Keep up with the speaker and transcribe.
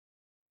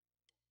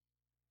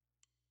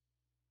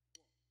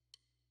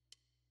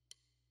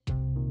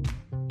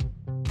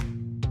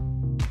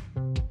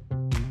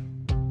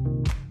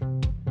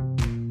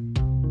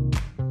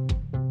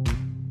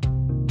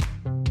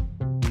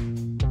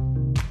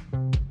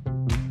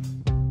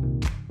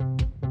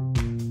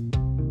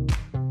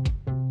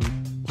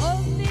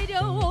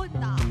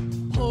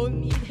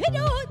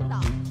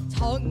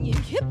형님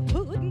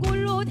깊은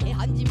골로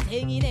대한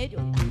짐승이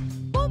내렸다.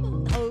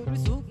 몸은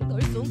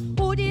덜숭덜숭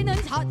우리는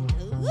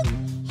잔뜩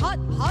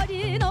한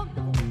팔이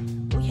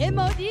넘고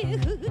해머리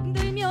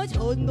흔들며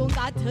전동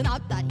같은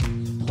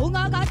앞다리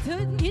동화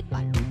같은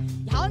깃발로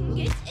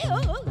양기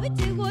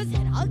찌어지고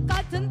세락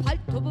같은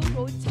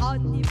발톱으로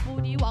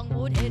잔디뿌리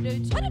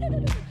왕모래를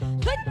촤르르르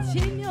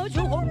던지며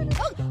조롱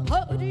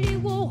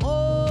버리고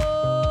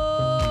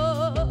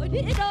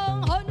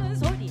허리랑 하는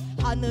소리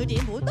하늘이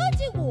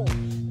무너지고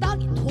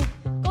땅이 톡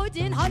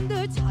꺼진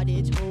한두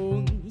차례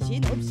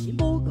정신없이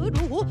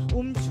목으로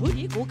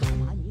움츠리고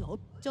가만히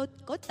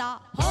엎젖었다.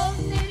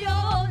 봄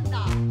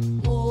내려온다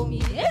봄이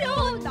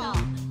내려온다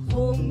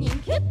송님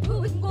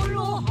깊은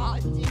골로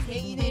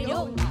한짐승이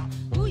내려온다.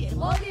 그의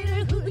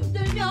머리를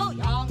흔들며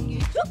양이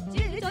쭉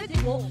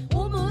찢어지고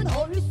몸은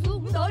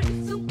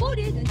얼숭덜숭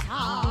꼬리는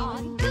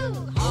잔뜩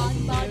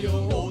한 발이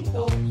온다.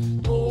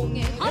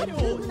 동해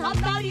같은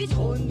앞다리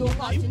전동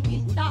같은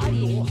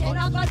뒷다리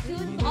세나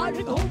같은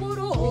발을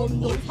도구로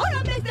없는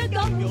사람의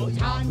새겨며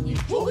잔디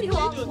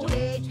뿌리와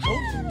모래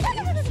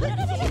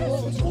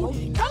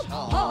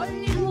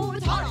벌리고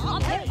사람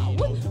배가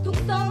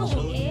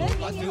운뚝성에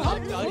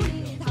하는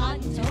소리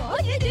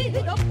단천이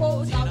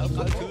뒤덮고 장이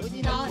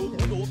꺼진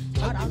아이들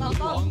자라가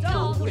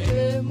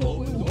깜짝을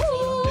목을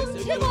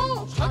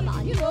훔치고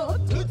가만히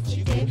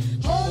엎드치게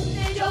봄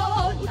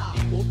내려온다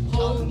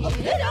봄이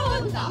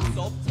내려온다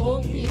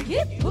송이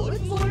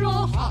깊은 물로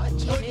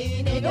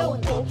한천이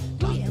내려온다.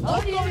 그의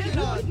머리를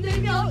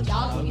흔들며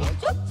양이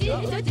쭉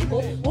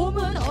찢어지고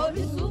몸은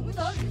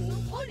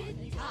얼숭덜숭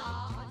꼬리는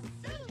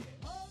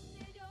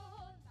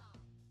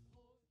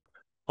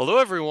Hello,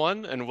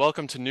 everyone, and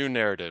welcome to New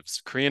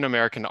Narratives, Korean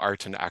American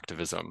Art and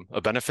Activism, a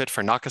benefit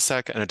for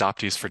NAKASEC and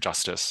Adoptees for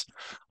Justice.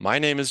 My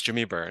name is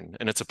Jimmy Byrne,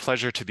 and it's a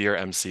pleasure to be your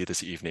MC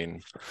this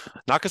evening.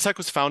 NAKASEC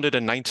was founded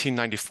in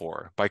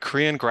 1994 by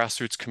Korean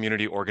grassroots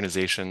community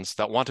organizations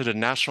that wanted a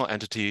national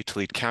entity to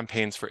lead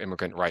campaigns for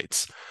immigrant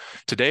rights.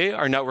 Today,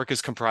 our network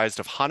is comprised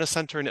of Hannah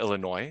Center in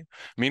Illinois,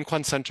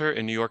 Minkwon Center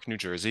in New York, New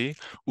Jersey,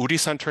 Uri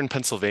Center in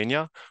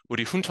Pennsylvania,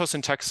 Uri Juntos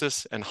in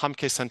Texas, and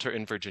Hamke Center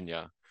in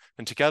Virginia.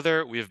 And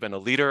together, we have been a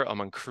leader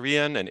among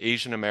Korean and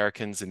Asian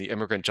Americans in the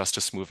immigrant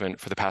justice movement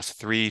for the past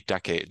 3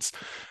 decades,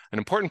 an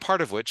important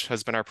part of which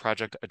has been our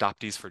project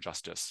Adoptees for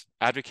Justice,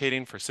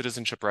 advocating for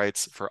citizenship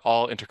rights for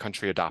all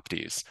intercountry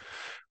adoptees.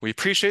 We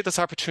appreciate this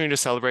opportunity to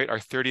celebrate our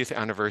 30th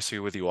anniversary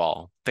with you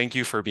all. Thank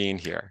you for being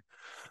here.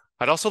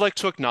 I'd also like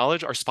to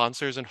acknowledge our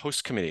sponsors and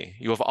host committee.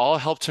 You have all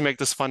helped to make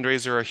this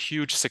fundraiser a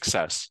huge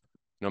success.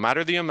 No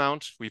matter the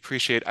amount, we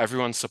appreciate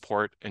everyone's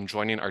support in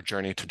joining our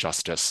journey to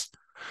justice.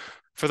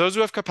 For those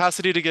who have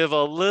capacity to give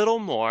a little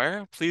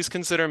more, please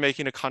consider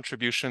making a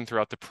contribution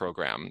throughout the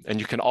program. And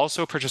you can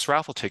also purchase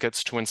raffle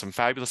tickets to win some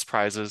fabulous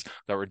prizes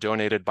that were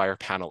donated by our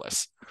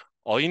panelists.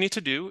 All you need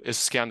to do is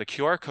scan the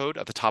QR code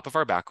at the top of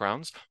our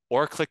backgrounds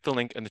or click the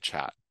link in the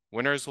chat.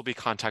 Winners will be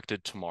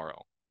contacted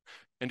tomorrow.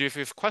 And if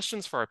you have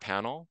questions for our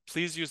panel,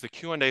 please use the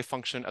Q&A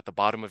function at the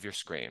bottom of your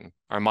screen.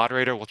 Our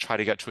moderator will try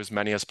to get to as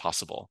many as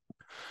possible.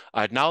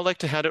 I'd now like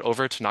to hand it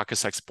over to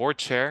NAKASEC's board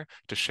chair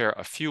to share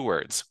a few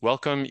words.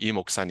 Welcome, Lee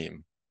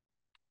Moksa님.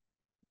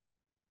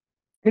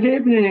 Good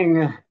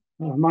evening.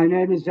 My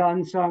name is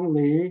Eunsoo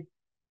Lee.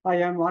 I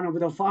am one of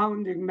the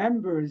founding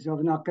members of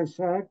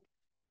NAKASEC,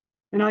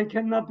 and I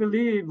cannot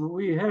believe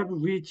we have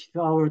reached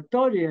our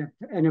 30th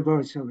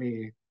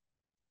anniversary.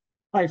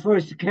 I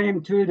first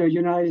came to the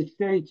United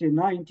States in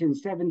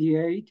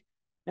 1978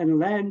 and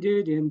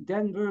landed in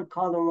Denver,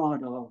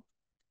 Colorado,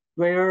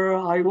 where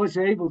I was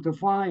able to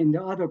find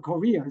other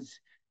Koreans,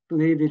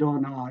 believe it or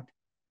not.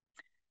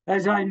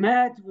 As I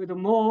met with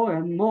more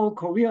and more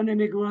Korean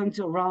immigrants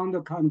around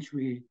the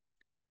country,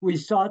 we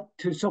sought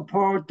to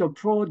support the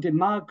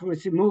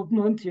pro-democracy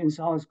movement in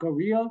South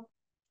Korea,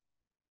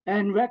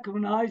 and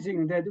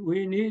recognizing that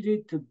we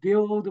needed to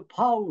build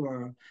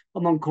power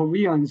among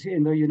Koreans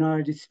in the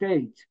United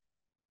States,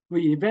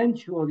 we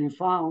eventually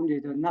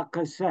founded a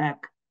NAKASEC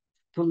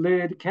to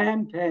lead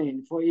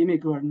campaign for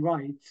immigrant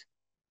rights.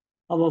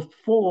 Our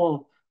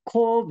 4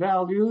 core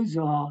values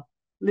are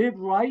live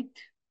right,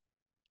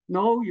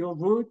 know your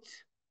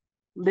roots,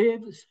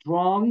 live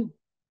strong,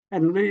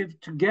 and live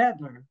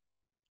together.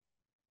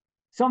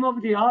 Some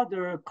of the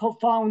other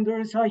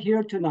co-founders are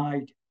here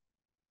tonight,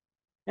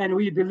 and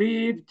we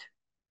believed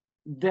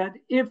that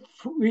if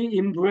we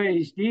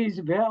embrace these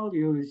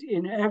values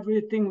in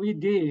everything we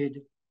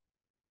did,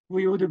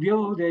 we would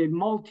build a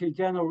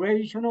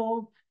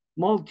multi-generational,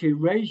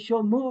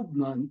 multiracial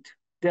movement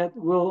that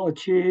will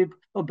achieve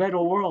a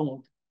better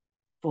world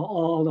for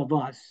all of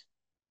us.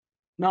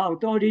 Now,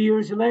 30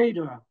 years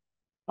later,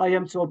 I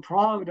am so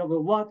proud of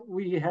what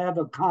we have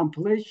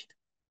accomplished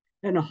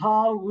and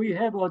how we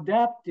have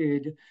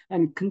adapted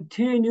and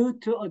continue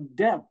to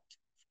adapt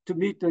to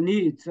meet the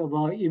needs of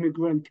our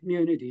immigrant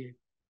community.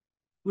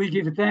 We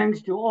give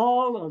thanks to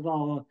all of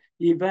our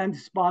event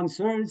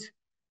sponsors,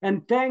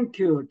 and thank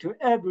you to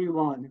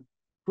everyone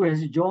who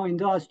has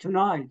joined us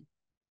tonight.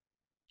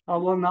 I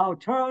will now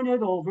turn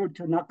it over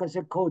to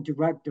NAKASEC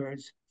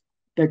co-directors,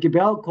 Becky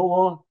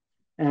Belko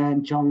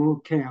and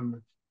Jung-Woo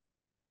Kim.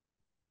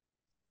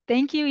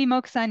 Thank you,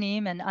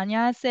 Imok-sanim, and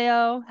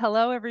annyeonghaseyo.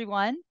 Hello,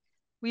 everyone.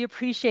 We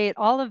appreciate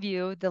all of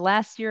you. The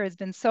last year has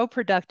been so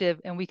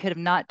productive, and we could have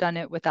not done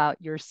it without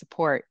your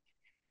support.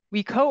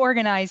 We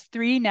co-organized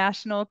 3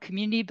 national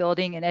community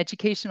building and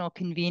educational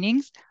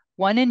convenings,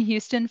 one in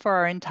Houston for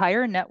our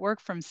entire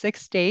network from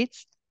 6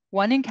 states,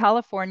 one in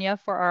California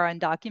for our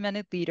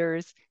undocumented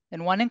leaders,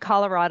 and one in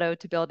Colorado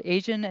to build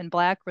Asian and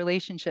Black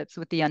relationships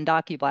with the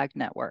UndocuBlack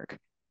network.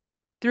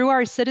 Through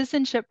our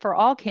Citizenship for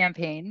All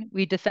campaign,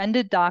 we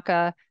defended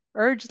DACA,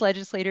 urged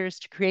legislators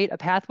to create a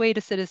pathway to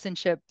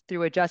citizenship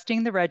through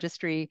adjusting the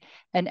registry,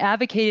 and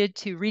advocated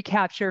to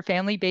recapture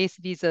family-based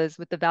visas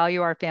with the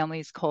Value Our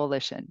Families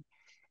Coalition.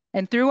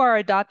 And through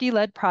our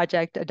adoptee-led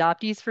project,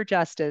 Adoptees for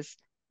Justice,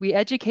 we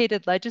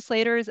educated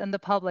legislators and the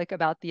public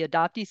about the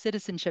Adoptee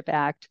Citizenship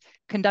Act,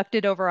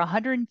 conducted over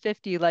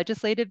 150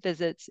 legislative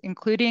visits,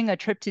 including a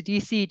trip to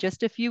DC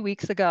just a few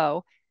weeks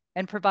ago,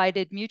 and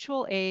provided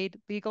mutual aid,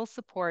 legal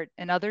support,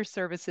 and other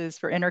services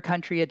for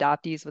intercountry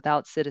adoptees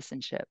without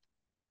citizenship.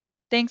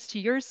 Thanks to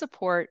your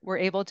support, we're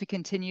able to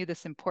continue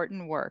this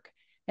important work.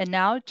 And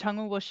now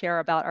Chungwoo will share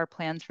about our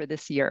plans for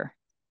this year.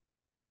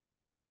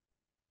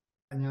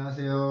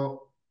 안녕하세요.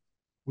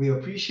 We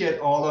appreciate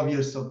all of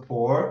your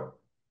support,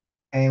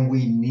 and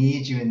we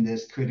need you in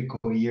this critical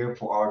year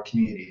for our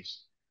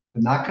communities. The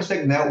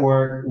NAKASEC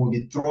network will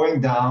be throwing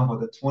down for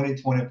the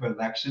 2024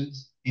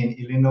 elections in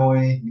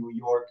Illinois, New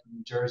York,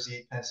 New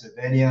Jersey,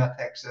 Pennsylvania,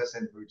 Texas,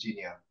 and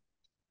Virginia.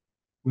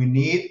 We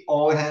need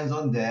all hands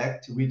on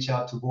deck to reach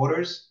out to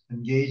voters,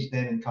 engage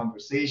them in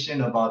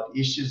conversation about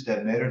issues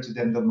that matter to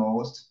them the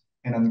most,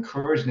 and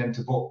encourage them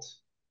to vote.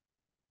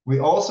 We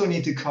also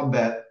need to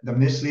combat the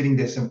misleading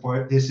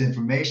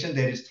disinformation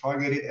that is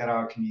targeted at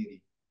our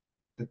community.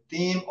 The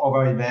theme of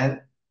our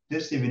event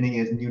this evening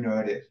is New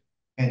Narrative,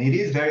 and it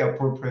is very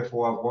appropriate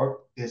for our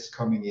work this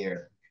coming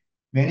year.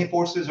 Many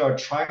forces are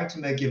trying to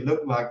make it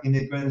look like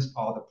immigrants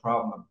are the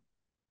problem.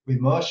 We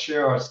must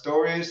share our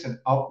stories and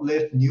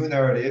uplift new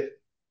narrative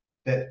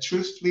that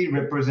truthfully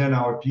represent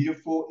our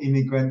beautiful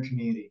immigrant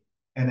community.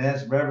 And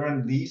as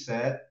Reverend Lee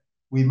said,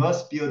 we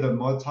must build a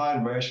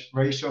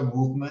multi-racial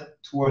movement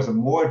towards a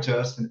more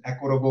just and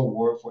equitable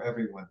world for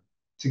everyone.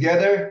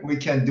 Together, we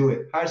can do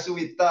it. 할 수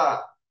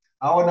있다.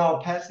 I will now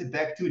pass it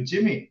back to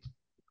Jimmy.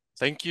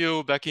 Thank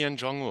you, Becky and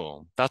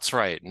Jungwoo. That's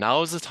right.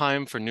 Now is the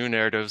time for new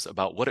narratives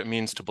about what it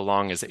means to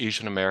belong as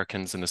Asian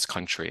Americans in this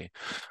country.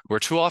 We're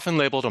too often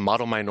labeled a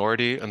model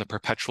minority and the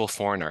perpetual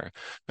foreigner,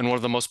 and one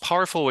of the most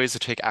powerful ways to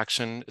take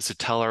action is to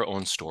tell our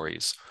own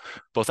stories.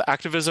 Both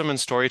activism and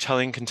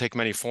storytelling can take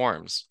many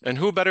forms, and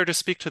who better to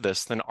speak to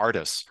this than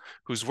artists,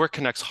 whose work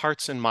connects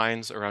hearts and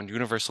minds around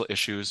universal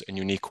issues in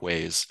unique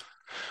ways.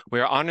 We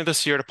are honored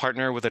this year to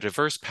partner with a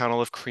diverse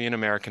panel of Korean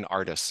American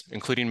artists,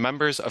 including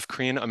members of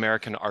Korean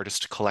American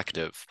Artist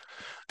Collective.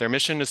 Their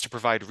mission is to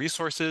provide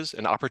resources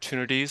and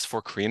opportunities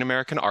for Korean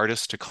American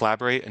artists to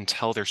collaborate and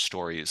tell their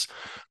stories.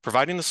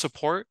 Providing the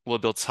support will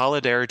build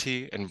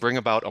solidarity and bring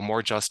about a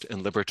more just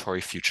and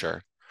liberatory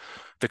future.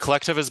 The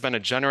collective has been a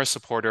generous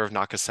supporter of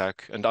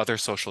NAKASEC and other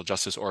social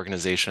justice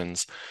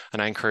organizations, and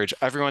I encourage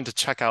everyone to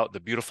check out the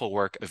beautiful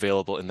work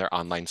available in their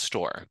online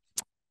store,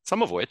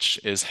 some of which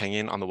is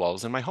hanging on the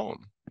walls in my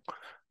home.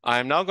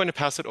 I'm now going to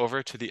pass it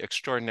over to the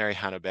extraordinary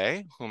Hannah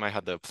Bae, whom I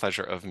had the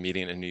pleasure of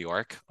meeting in New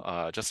York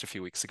just a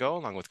few weeks ago,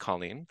 along with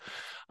Coleen.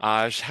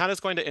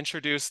 Hannah's going to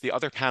introduce the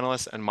other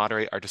panelists and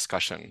moderate our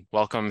discussion.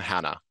 Welcome,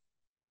 Hannah.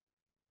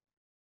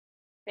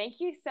 Thank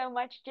you so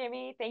much,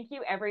 Jimmy. Thank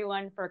you,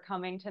 everyone, for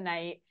coming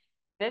tonight.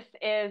 This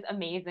is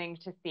amazing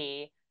to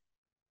see.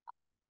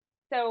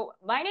 So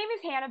my name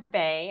is Hannah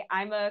Bae.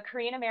 I'm a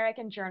Korean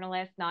American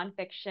journalist,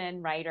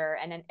 nonfiction writer,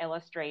 and an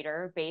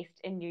illustrator based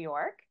in New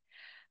York.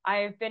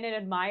 I've been an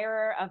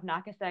admirer of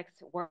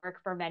NAKASEC's work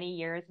for many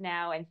years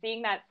now, and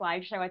seeing that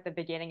slideshow at the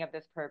beginning of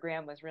this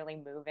program was really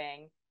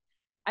moving.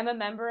 I'm a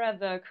member of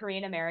the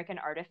Korean American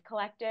Artist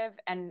Collective,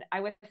 and I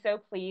was so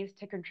pleased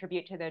to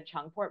contribute to the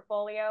Jeong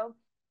portfolio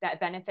that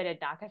benefited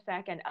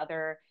NAKASEC and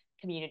other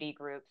community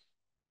groups.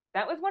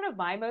 That was one of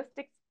my most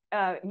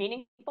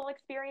meaningful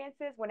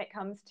experiences when it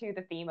comes to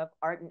the theme of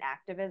art and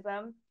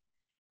activism.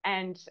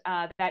 And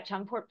that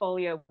Jeong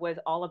portfolio was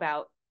all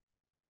about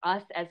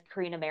us as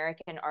Korean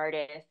American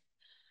artists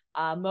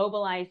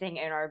mobilizing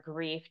in our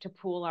grief to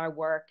pool our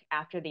work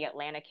after the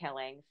Atlanta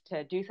killings,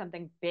 to do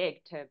something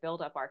big to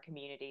build up our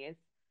communities.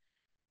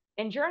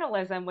 In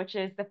journalism, which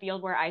is the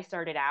field where I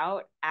started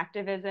out,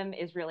 activism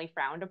is really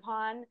frowned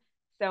upon.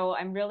 So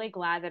I'm really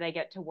glad that I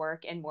get to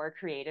work in more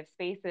creative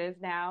spaces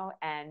now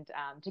and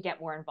to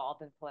get more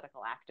involved in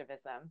political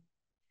activism.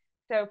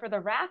 So for the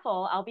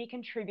raffle, I'll be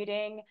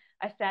contributing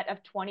a set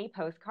of 20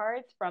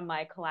 postcards from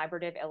my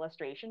collaborative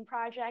illustration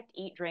project,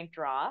 Eat, Drink,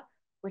 Draw,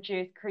 which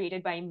is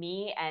created by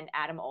me and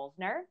Adam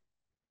Olsner.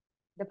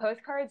 The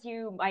postcards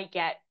you might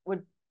get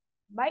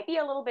might be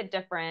a little bit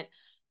different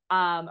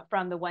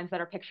from the ones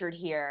that are pictured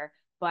here,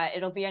 but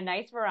it'll be a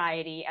nice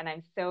variety, and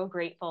I'm so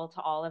grateful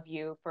to all of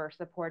you for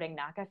supporting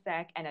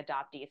NAKASEC and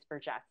Adoptees for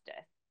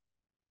Justice.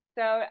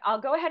 So I'll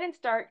go ahead and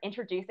start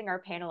introducing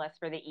our panelists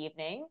for the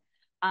evening,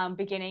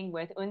 beginning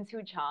with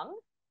Eunsoo Jeong.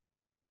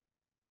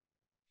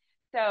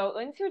 So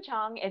Eunsoo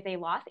Jeong is a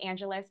Los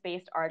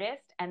Angeles-based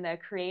artist and the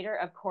creator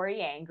of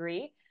Cory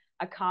Angry,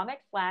 a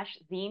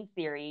comic/zine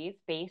series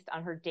based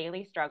on her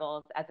daily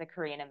struggles as a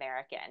Korean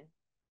American.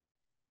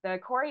 The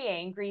Cory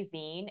Angry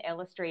zine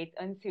illustrates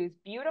Eunsoo's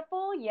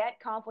beautiful yet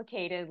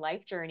complicated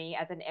life journey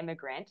as an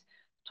immigrant,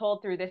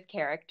 told through this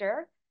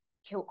character,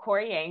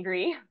 Cory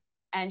Angry,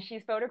 and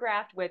she's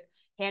photographed with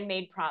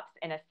handmade props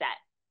in a set.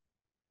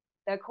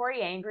 The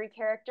Cory Angry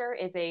character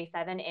is a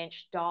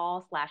 7-inch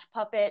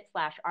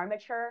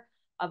doll/puppet/armature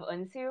of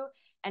Eunsoo,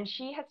 and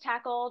she has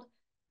tackled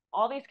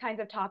all these kinds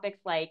of topics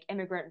like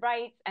immigrant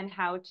rights and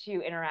how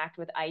to interact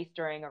with ICE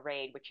during a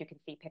raid, which you can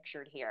see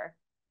pictured here.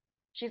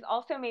 She's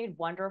also made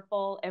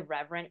wonderful,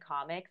 irreverent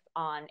comics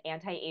on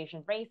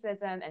anti-Asian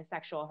racism and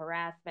sexual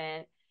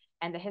harassment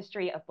and the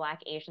history of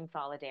Black Asian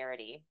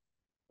solidarity.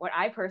 What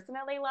I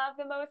personally love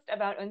the most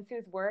about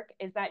Eunsoo's work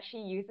is that she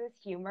uses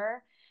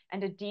humor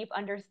and a deep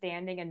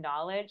understanding and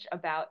knowledge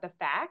about the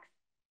facts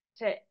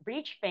to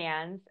reach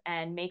fans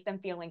and make them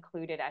feel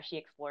included as she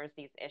explores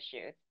these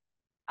issues.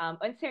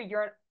 Eunsoo,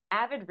 you're an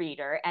avid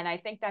reader, and I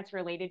think that's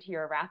related to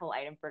your raffle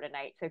item for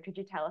tonight. So could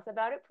you tell us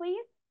about it,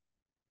 please?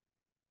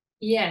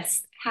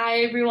 Yes.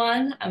 Hi,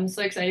 everyone. I'm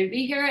so excited to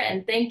be here.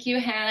 And thank you,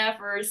 Hannah,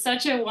 for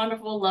such a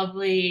wonderful,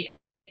 lovely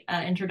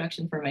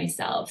introduction for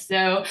myself.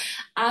 So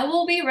I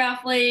will be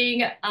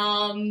raffling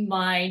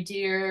my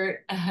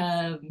dear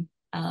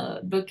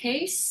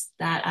bookcase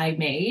that I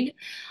made.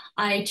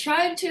 I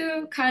tried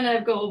to kind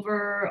of go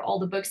over all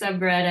the books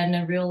I've read, and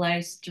I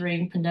realized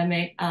during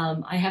pandemic,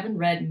 I haven't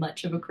read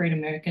much of a Korean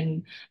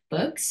American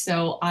books.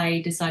 So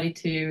I decided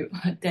to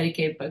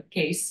dedicate a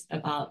bookcase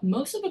about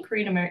most of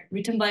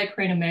written by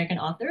Korean American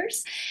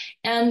authors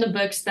and the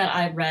books that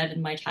I read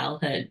in my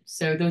childhood.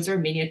 So those are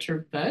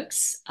miniature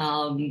books.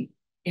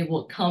 It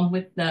will come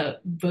with the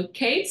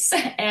bookcase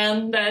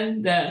and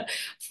then the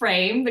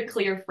frame, the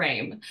clear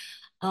frame.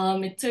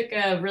 It took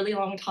a really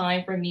long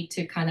time for me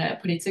to kind of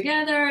put it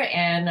together,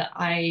 and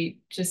I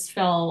just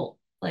felt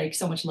like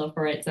so much love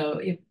for it. So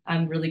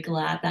I'm really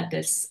glad that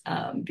this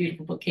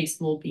beautiful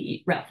bookcase will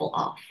be raffled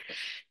off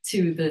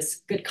to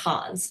this good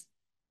cause.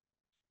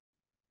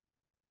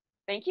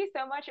 Thank you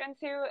so much,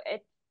 Eunsoo.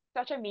 It's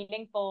such a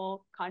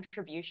meaningful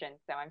contribution,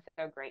 so I'm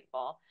so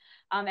grateful.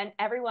 And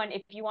everyone,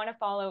 if you want to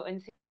follow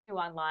Eunsoo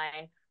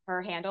online,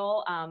 her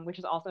handle, which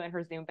is also in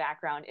her Zoom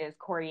background, is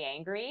Cory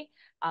Angry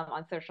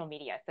on social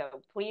media.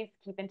 So please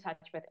keep in touch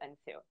with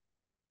Eunsoo.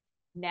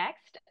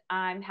 Next,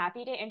 I'm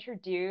happy to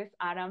introduce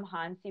Aram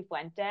Han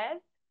Sifuentes.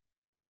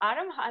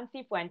 Aram Han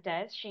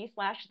Sifuentes,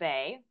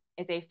 she/they,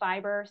 is a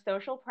fiber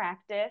social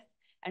practice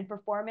and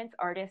performance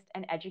artist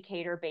and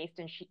educator based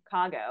in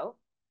Chicago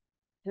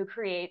who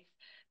creates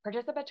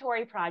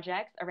participatory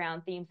projects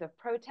around themes of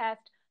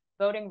protest,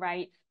 voting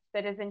rights,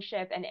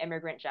 citizenship, and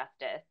immigrant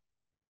justice.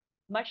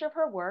 Much of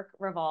her work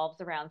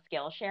revolves around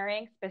skill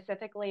sharing,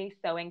 specifically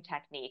sewing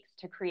techniques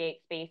to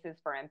create spaces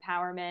for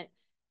empowerment,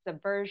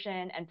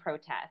 subversion, and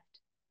protest.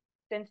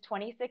 Since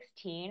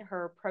 2016,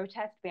 her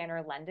protest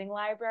banner lending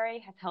library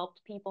has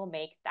helped people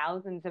make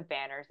thousands of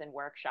banners and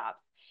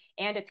workshops,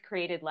 and it's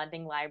created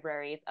lending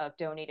libraries of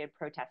donated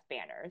protest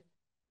banners.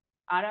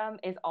 Aram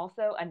is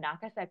also a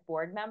NAKASEC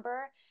board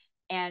member,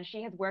 and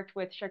she has worked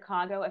with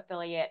Chicago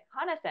affiliate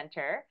Hana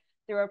Center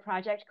through a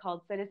project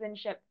called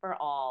Citizenship for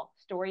All,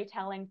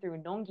 Storytelling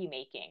Through Nongi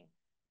Making,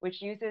 which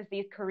uses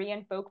these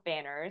Korean folk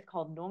banners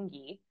called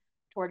nongi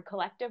toward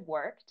collective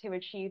work to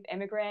achieve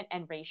immigrant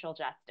and racial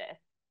justice.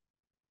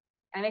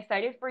 I'm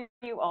excited for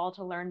you all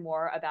to learn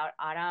more about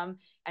Aram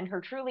and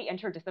her truly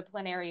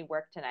interdisciplinary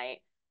work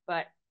tonight.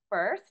 But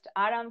first,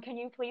 Aram, can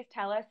you please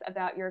tell us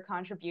about your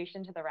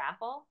contribution to the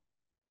raffle?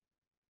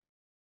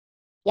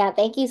 Yeah,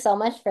 thank you so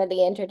much for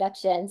the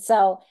introduction.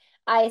 So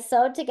I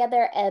sewed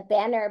together a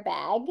banner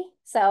bag.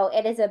 So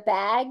it is a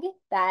bag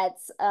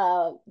that's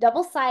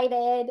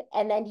double-sided,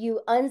 and then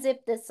you unzip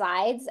the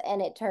sides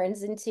and it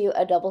turns into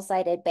a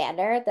double-sided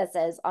banner that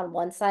says on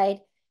one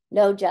side,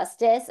 no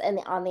justice, and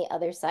on the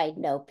other side,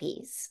 no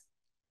peace.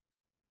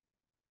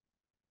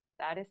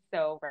 That is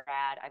so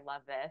rad. I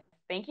love this.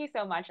 Thank you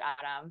so much,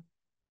 Aram.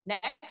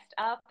 Next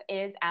up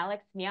is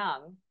Alex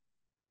Myung.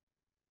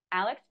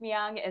 Alex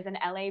Myung is an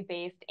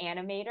LA-based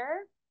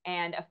animator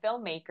and a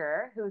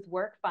filmmaker whose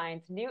work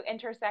finds new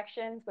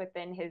intersections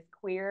within his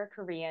queer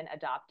Korean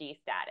adoptee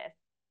status.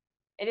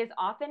 It is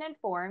often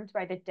informed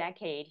by the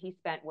decade he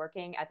spent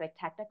working as a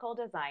technical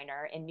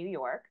designer in New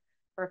York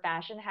for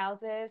fashion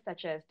houses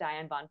such as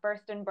Diane von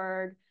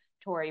Furstenberg,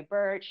 Tory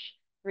Burch,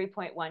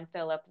 3.1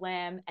 Philip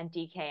Lim, and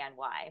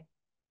DKNY.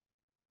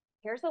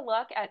 Here's a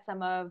look at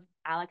some of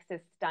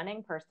Alex's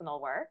stunning personal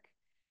work.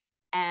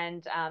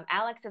 And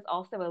Alex is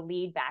also a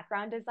lead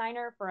background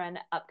designer for an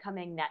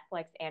upcoming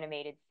Netflix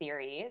animated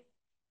series.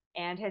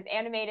 And his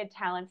animated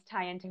talents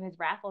tie into his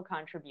raffle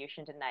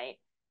contribution tonight.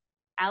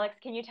 Alex,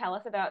 can you tell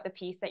us about the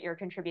piece that you're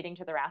contributing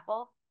to the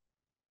raffle?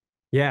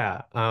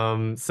 Yeah,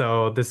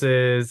 so this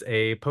is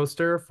a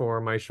poster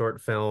for my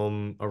short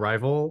film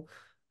Arrival.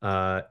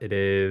 It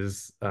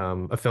is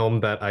a film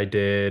that I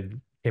did,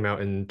 came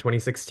out in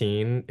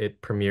 2016.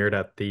 It premiered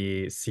at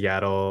the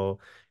Seattle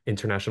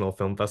International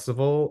Film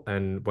Festival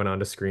and went on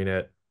to screen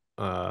at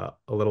a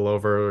little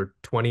over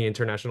 20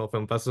 international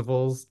film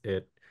festivals.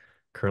 It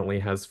currently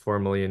has 4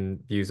 million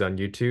views on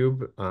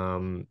YouTube,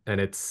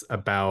 and it's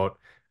about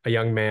a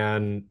young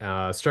man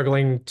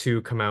struggling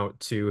to come out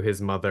to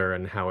his mother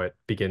and how it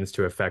begins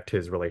to affect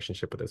his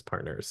relationship with his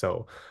partner.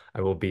 So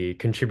I will be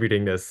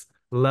contributing this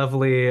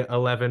lovely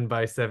 11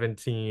 by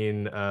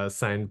 17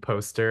 signed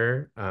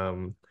poster.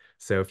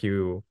 So if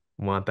you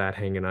want that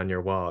hanging on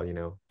your wall,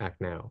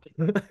 act now.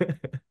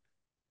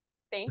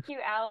 Thank you,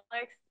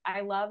 Alex.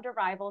 I loved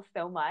Arrival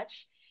so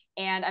much.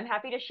 And I'm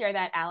happy to share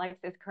that Alex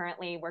is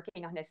currently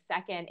working on his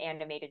second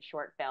animated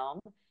short film.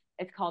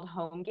 It's called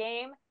Home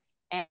Game.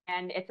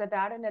 And it's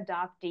about an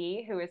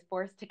adoptee who is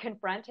forced to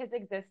confront his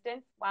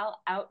existence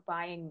while out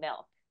buying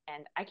milk.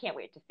 And I can't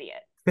wait to see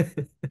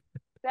it.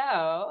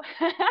 So,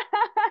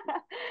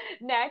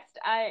 next,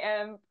 I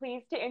am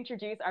pleased to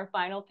introduce our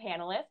final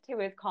panelist, who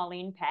is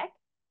Coleen Baik.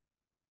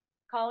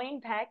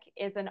 Coleen Baik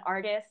is an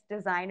artist,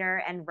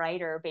 designer, and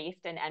writer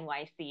based in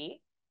NYC.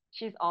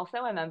 She's also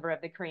a member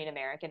of the Korean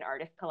American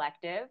Artist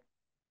Collective.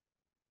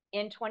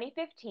 In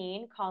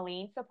 2015,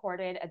 Coleen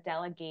supported a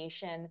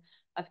delegation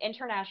of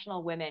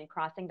international women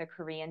crossing the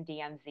Korean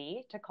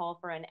DMZ to call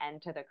for an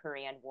end to the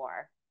Korean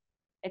War.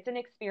 It's an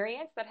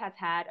experience that has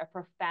had a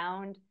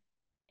profound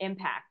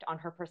impact on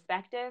her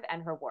perspective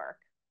and her work.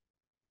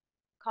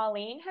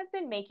 Coleen has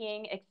been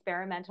making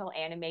experimental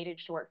animated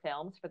short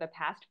films for the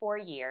past 4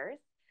 years,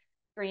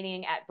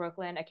 screening at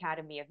Brooklyn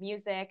Academy of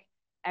Music,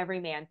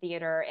 Everyman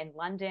Theatre in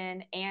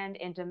London, and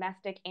in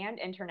domestic and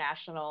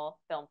international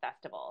film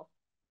festivals.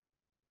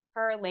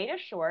 Her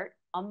latest short,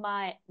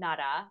 Amma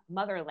Nara,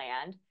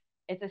 Motherland,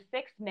 is a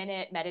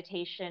 6-minute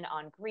meditation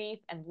on grief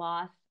and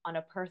loss on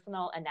a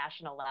personal and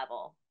national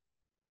level.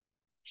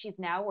 She's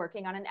now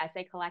working on an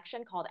essay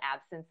collection called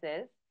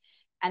Absences,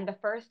 and the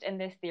first in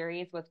this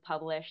series was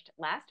published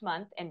last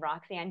month in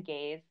Roxane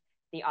Gay's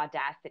The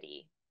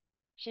Audacity.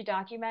 She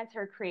documents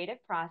her creative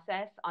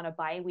process on a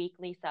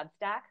bi-weekly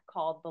Substack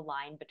called The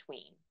Line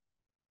Between.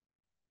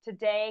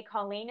 Today,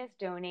 Coleen is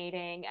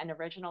donating an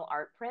original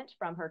art print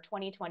from her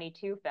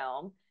 2022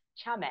 film,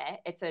 Chame.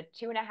 It's a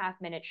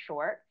 2.5-minute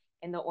short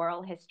in the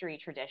oral history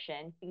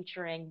tradition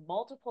featuring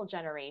multiple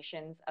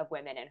generations of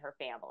women in her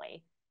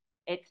family.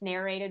 It's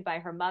narrated by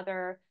her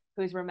mother,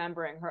 who's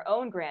remembering her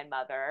own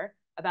grandmother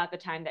about the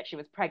time that she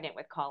was pregnant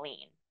with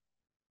Coleen.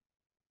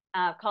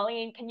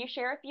 Coleen, can you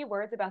share a few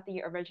words about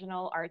the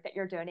original art that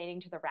you're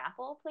donating to the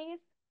raffle, please?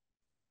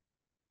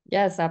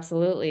 Yes,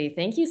 absolutely.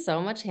 Thank you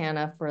so much,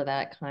 Hannah, for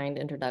that kind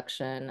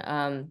introduction.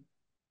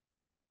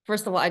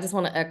 First of all, I just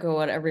want to echo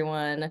what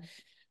everyone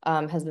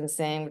has been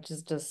saying, which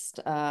is just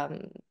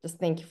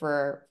thank you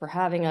for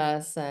having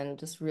us, and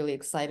just really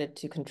excited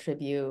to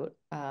contribute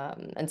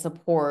and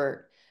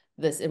support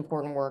this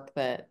important work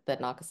that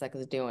NAKASEC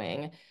is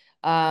doing.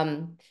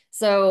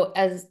 So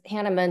as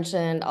Hannah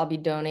mentioned, I'll be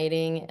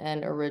donating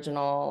an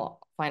original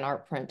fine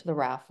art print to the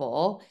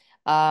raffle.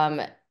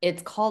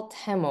 It's called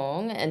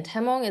Taemong, and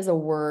Taemong is a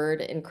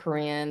word in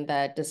Korean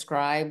that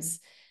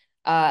describes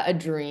a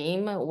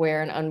dream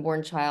where an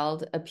unborn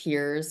child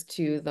appears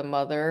to the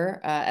mother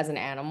as an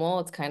animal.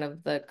 It's kind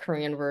of the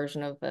Korean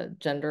version of the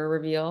gender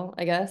reveal,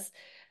 I guess.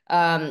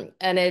 And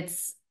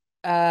it's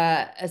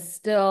a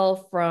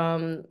still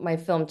from my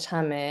film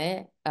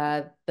Chame,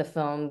 the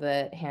film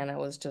that Hannah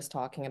was just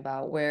talking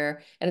about,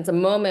 and it's a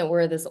moment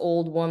where this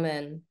old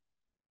woman,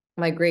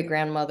 my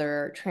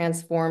great-grandmother,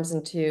 transforms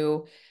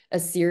into a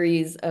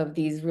series of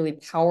these really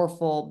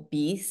powerful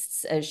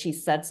beasts as she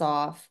sets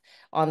off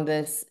on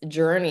this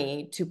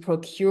journey to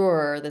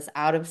procure this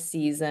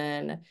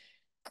out-of-season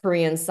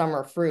Korean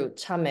summer fruit,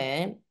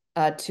 chame,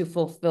 to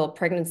fulfill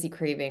pregnancy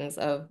cravings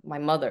of my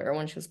mother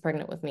when she was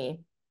pregnant with me.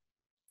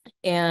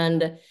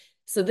 And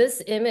so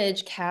this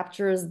image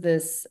captures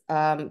this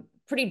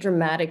pretty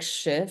dramatic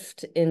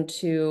shift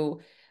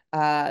into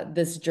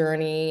this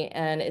journey,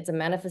 and it's a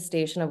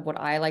manifestation of what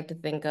I like to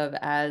think of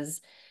as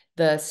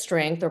the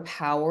strength or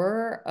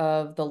power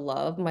of the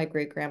love my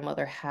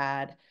great-grandmother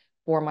had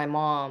for my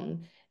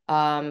mom,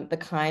 the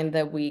kind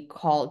that we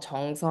call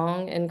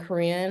정성 in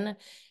Korean.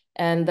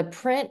 And the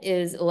print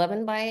is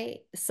 11 by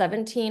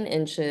 17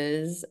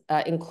 inches,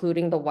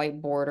 including the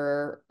white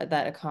border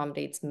that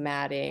accommodates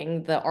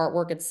matting. The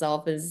artwork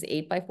itself is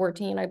 8 by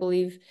 14, I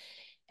believe.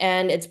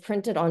 And it's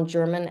printed on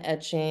German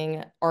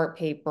etching art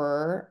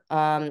paper,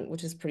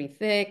 which is pretty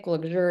thick,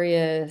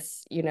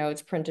 luxurious.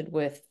 It's printed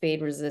with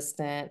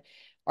fade-resistant,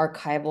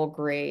 archival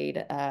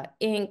grade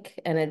ink,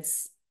 and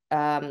it's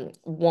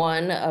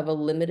one of a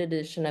limited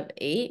edition of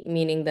 8,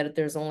 meaning that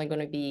there's only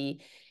going to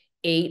be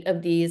 8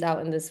 of these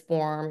out in this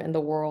form in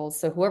the world.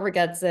 So whoever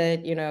gets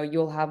it,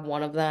 you'll have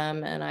one of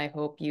them, and I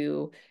hope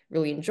you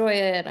really enjoy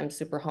it. I'm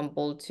super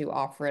humbled to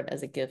offer it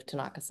as a gift to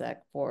NAKASEC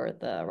for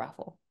the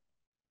raffle.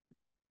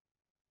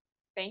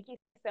 Thank you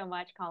so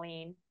much,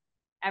 Coleen.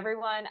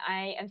 Everyone,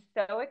 I am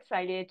so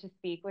excited to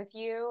speak with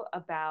you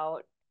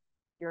about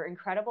your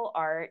incredible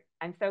art.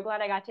 I'm so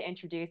glad I got to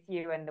introduce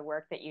you and the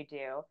work that you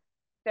do.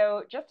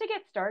 So just to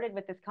get started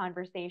with this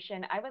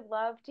conversation, I would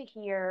love to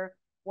hear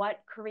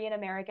what Korean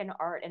American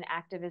art and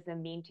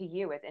activism mean to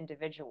you as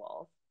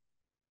individuals.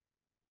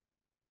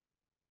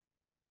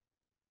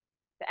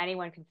 So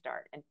anyone can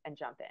start and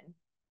jump in.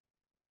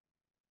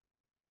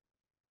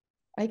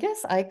 I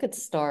guess I could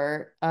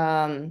start.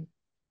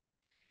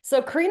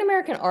 So Korean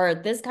American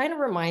art, this kind of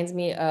reminds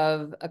me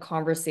of a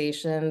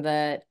conversation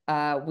that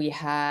we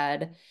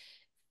had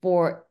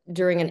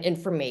during an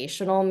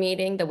informational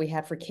meeting that we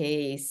had for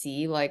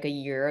KAC like a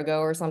year ago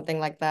or something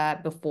like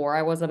that, before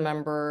I was a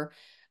member.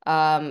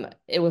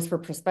 It was for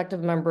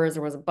prospective members.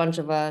 There was a bunch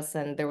of us,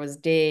 and there was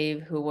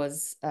Dave,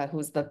 who's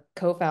the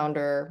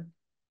co-founder,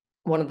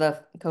 one of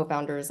the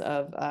co-founders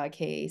of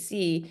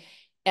KAC.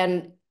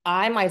 And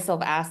I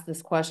myself asked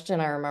this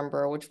question, I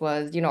remember, which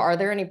was, are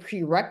there any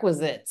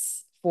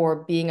prerequisites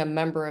for being a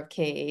member of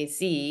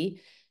KAC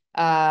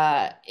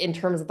in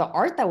terms of the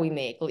art that we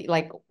make?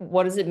 Like,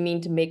 what does it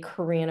mean to make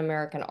Korean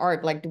American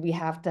art? Like, do we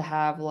have to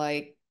have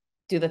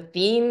do the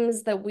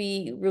themes that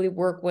we really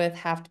work with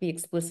have to be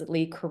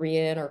explicitly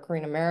Korean or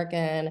Korean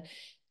American?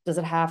 Do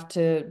we have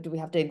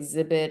to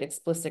exhibit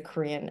explicit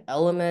Korean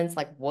elements?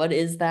 Like, what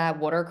is that?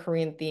 What are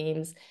Korean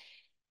themes?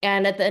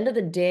 And at the end of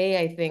the day,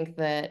 I think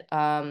that,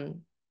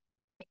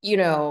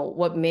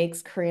 what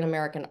makes Korean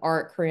American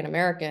art Korean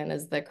American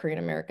is that Korean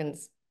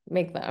Americans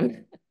make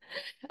them.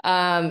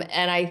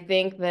 And I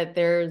think that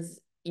there's,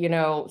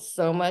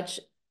 so much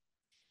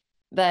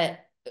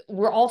that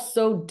we're all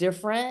so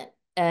different.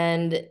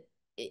 And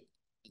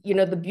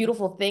the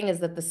beautiful thing is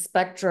that the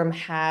spectrum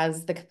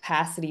has the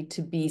capacity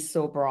to be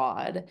so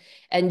broad,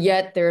 and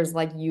yet there's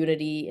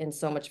unity in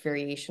so much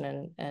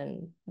variation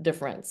and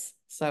difference.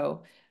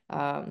 So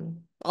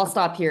I'll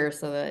stop here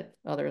so that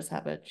others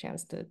have a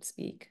chance to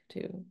speak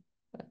too.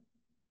 But.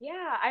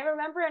 Yeah, I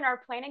remember in our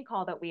planning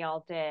call that we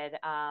all did,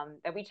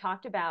 that we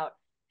talked about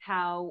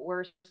how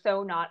we're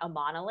so not a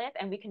monolith,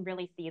 and we can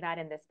really see that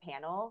in this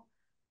panel.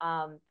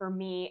 For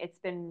me, it's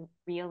been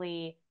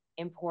really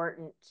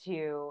important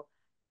to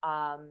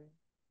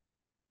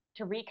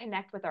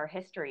reconnect with our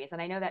histories.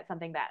 And I know that's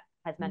something that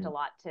has meant a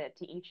lot to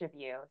each of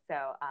you. So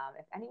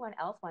if anyone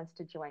else wants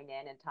to join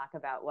in and talk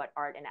about what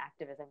art and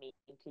activism mean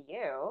to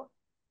you.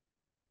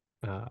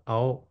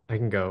 I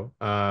can go.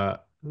 I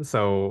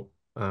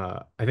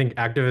think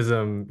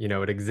activism,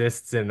 it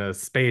exists in a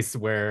space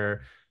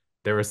where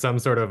there was some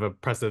sort of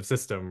oppressive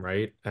system,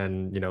 right?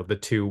 And, the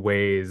two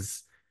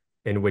ways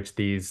in which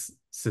these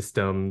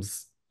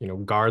systems,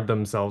 guard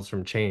themselves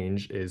from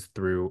change is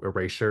through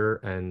erasure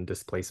and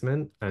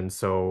displacement. And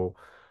so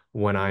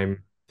when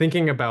I'm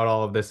thinking about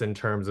all of this in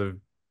terms of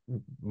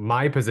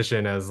my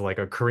position as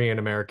a Korean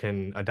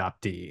American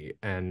adoptee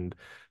and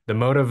the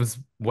motives,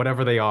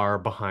 whatever they are,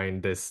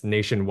 behind this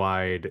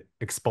nationwide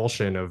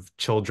expulsion of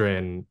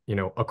children,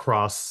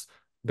 across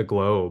the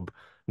globe,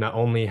 not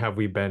only have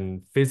we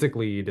been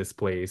physically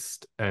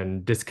displaced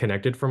and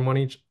disconnected from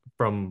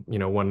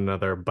one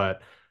another,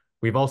 but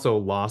we've also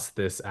lost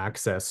this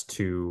access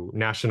to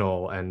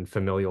national and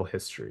familial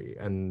history.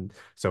 And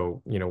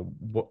so,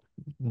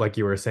 like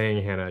you were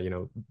saying, Hannah,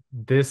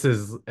 this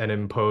is an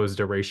imposed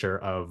erasure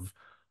of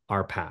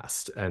our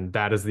past, and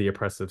that is the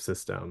oppressive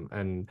system.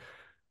 And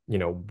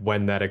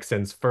when that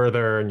extends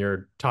further and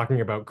you're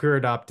talking about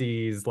queer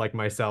adoptees like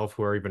myself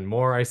who are even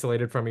more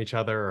isolated from each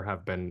other or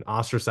have been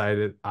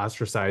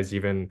ostracized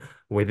even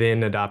within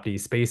adoptee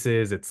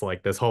spaces, it's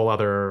like this whole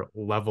other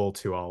level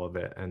to all of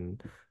it.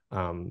 And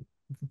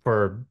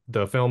for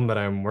the film that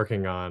I'm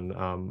working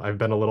on, I've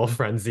been a little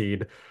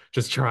frenzied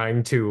just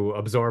trying to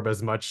absorb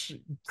as much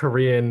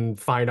Korean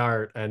fine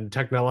art and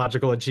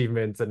technological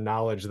achievements and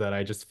knowledge that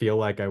I just feel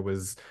like I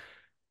was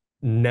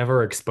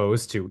never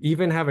exposed to,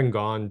 even having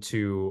gone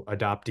to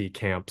adoptee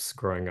camps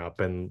growing up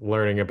and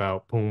learning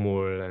about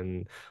pungmul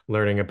and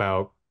learning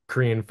about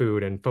Korean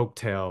food and folk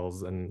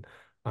tales, and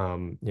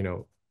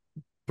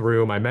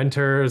through my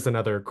mentors and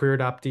other queer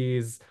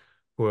adoptees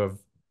who have,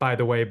 by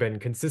the way, been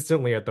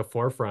consistently at the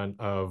forefront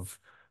of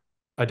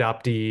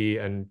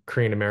adoptee and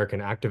Korean American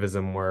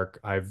activism work,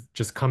 I've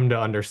just come to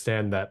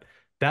understand that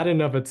that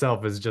in of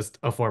itself is just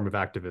a form of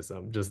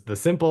activism. Just the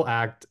simple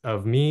act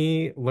of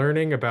me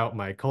learning about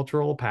my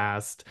cultural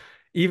past,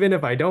 even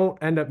if I don't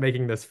end up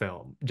making this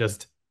film,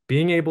 just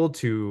being able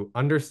to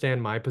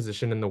understand my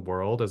position in the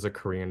world as a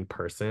Korean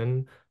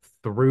person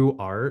through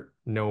art,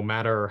 no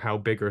matter how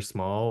big or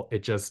small,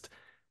 it just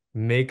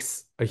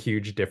makes a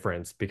huge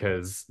difference,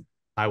 because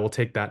I will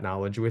take that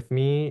knowledge with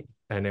me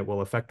and it will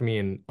affect me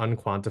in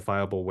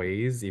unquantifiable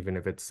ways, even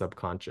if it's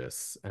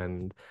subconscious.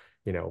 And,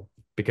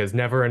 because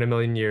never in a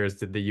million years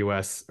did the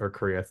US or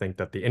Korea think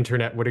that the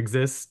internet would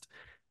exist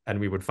and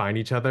we would find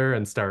each other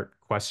and start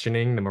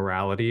questioning the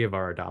morality of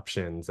our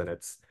adoptions and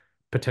its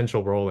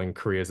potential role in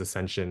Korea's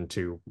ascension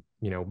to,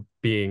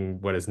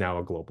 being what is now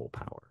a global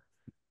power.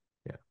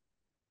 Yeah.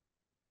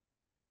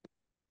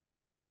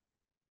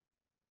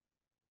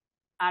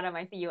 Adam,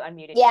 I see you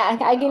unmuted. Yeah,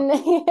 I can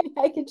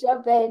I can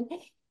jump in.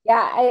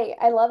 Yeah,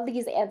 I love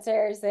these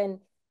answers. And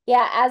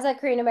yeah, as a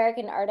Korean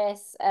American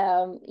artist,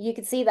 you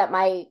can see that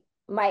my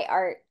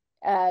art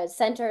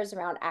centers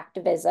around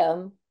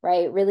activism,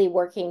 right? Really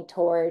working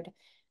toward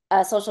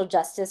social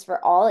justice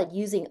for all and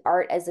using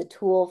art as a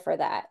tool for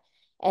that.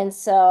 And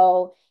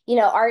so, you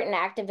know, art and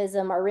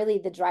activism are really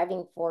the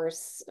driving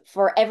force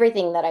for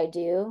everything that I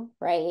do,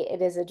 right?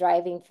 It is a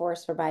driving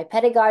force for my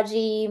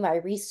pedagogy, my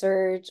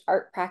research,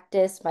 art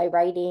practice, my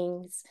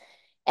writings.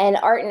 And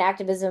art and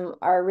activism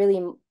are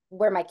really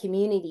where my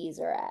communities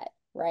are at,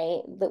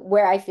 right?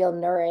 Where I feel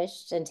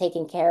nourished and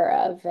taken care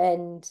of.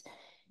 And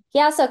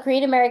yeah, so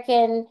Korean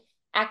American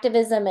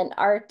activism and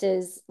art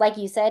is, like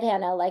you said,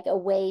 Hannah, like a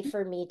way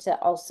for me to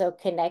also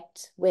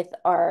connect with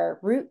our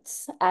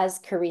roots as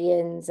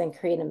Koreans and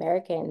Korean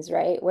Americans,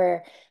 right?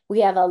 Where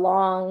we have a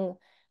long,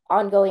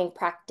 ongoing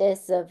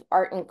practice of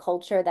art and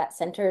culture that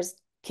centers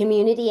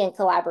community and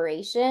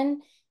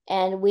collaboration.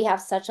 And we have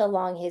such a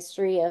long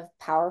history of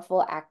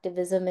powerful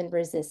activism and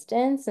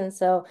resistance. And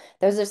so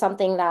those are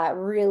something that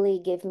really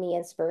give me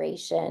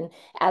inspiration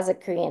as a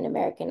Korean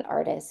American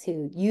artist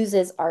who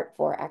uses art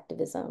for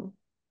activism.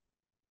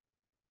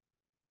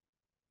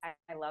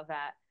 I love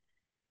that.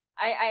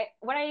 I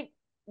what I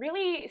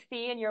really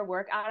see in your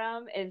work,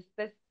 Adam, is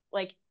this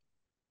like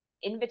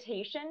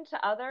invitation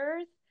to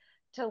others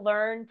to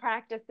learn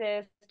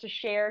practices, to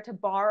share, to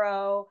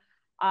borrow.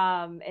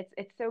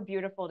 It's so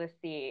beautiful to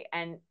see.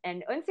 And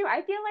Eunsoo,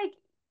 I feel like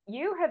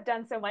you have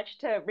done so much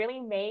to really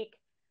make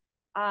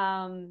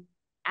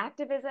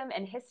activism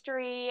and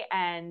history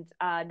and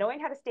knowing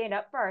how to stand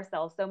up for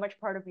ourselves so much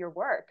part of your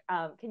work.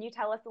 Can you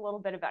tell us a little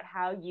bit about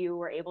how you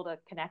were able to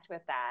connect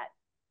with that?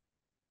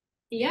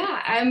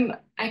 Yeah,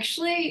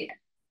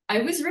 I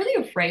was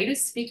really afraid to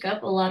speak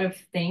up a lot of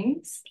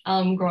things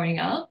growing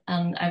up,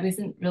 and I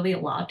wasn't really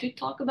allowed to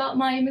talk about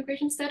my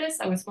immigration status.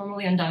 I was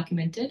formerly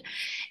undocumented.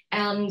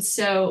 And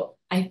so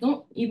I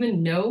don't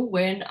even know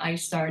when I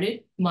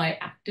started my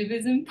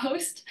activism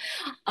post.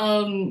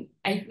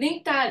 I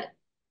think that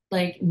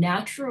like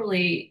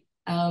naturally,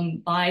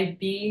 by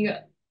being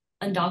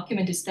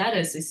undocumented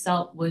status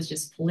itself was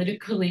just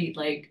politically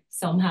like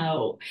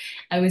somehow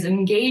I was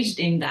engaged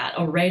in that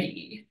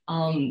already.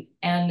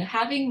 And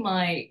having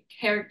my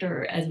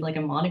character as like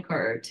a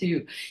moniker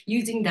to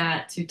using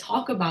that to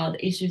talk about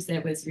the issues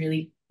that was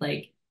really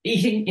like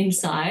eating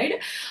inside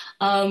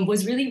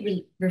was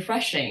really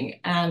refreshing.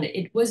 And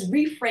it was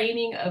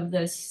reframing of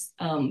this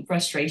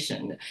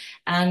frustration.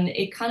 And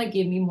it kind of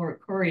gave me more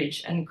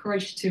courage and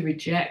courage to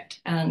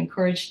reject and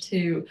courage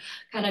to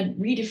kind of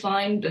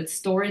redefine the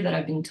story that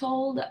I've been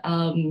told.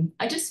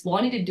 I just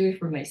wanted to do it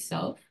for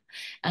myself.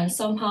 And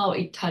somehow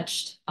it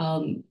touched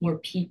more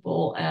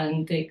people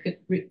and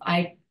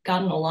I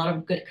gotten a lot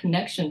of good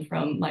connection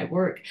from my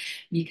work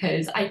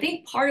because I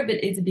think part of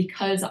it is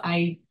because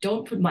I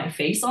don't put my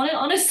face on it,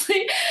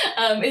 honestly.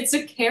 It's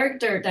a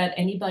character that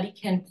anybody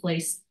can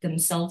place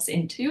themselves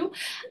into.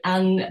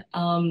 And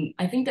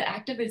I think the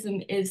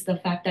activism is the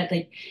fact that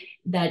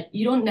that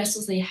you don't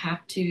necessarily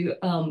have to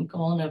go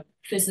on a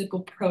physical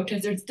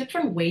protest. There's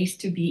different ways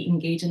to be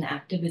engaged in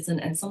activism,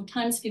 and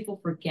sometimes people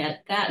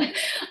forget that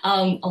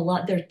a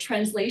lot. Their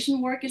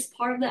translation work is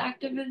part of the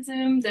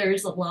activism.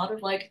 There's a lot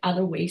of like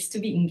other ways to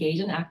be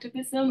engaged in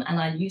activism, and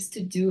I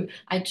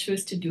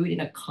chose to do it in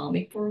a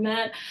comic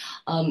format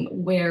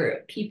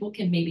where people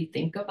can maybe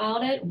think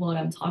about it, what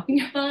I'm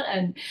talking about,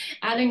 and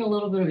adding a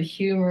little bit of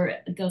humor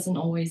doesn't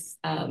always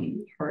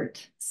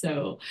hurt.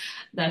 So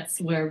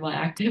that's where my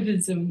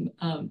activism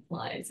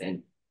lies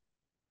in.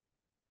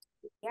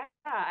 Yeah,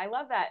 I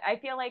love that. I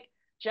feel like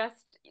just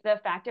the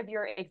fact of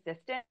your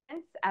existence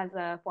as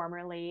a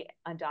formerly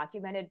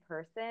undocumented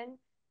person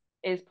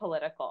is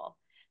political.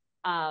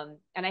 And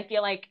I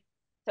feel like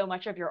so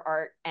much of your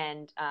art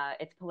and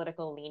its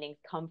political leanings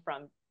come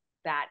from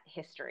that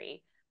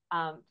history.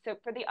 So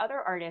for the other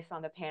artists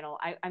on the panel,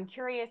 I'm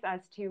curious as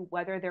to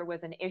whether there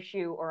was an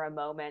issue or a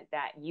moment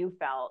that you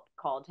felt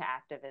called to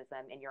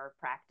activism in your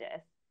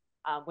practice.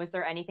 Was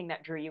there anything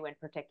that drew you in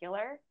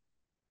particular?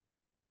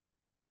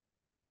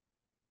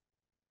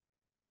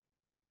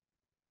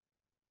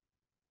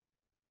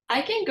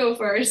 I can go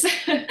first.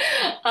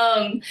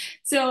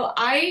 So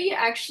I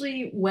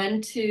actually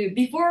went to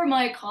before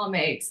my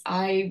comics,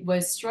 I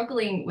was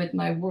struggling with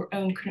my work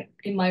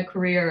in my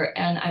career,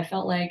 and I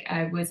felt like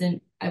I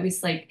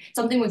was like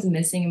something was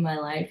missing in my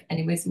life, and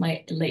it was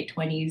my late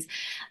 20s.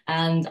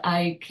 And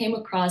I came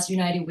across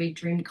United We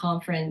Dream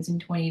conference in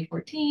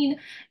 2014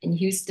 in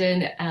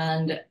Houston,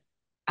 and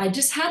I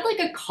just had like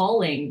a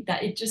calling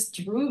that it just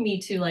drew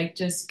me to like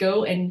just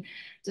go and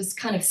just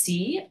kind of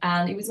see.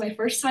 And it was my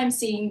first time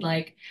seeing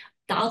like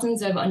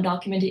thousands of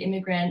undocumented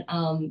immigrant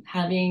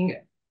having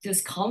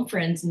this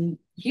conference in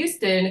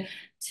Houston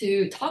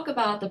to talk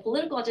about the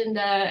political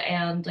agenda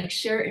and like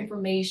share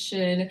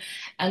information.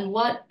 And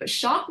what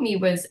shocked me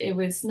was it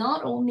was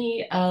not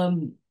only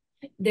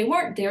they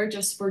weren't there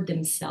just for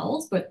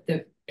themselves, but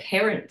the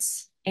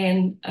parents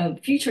and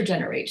future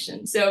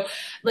generations. So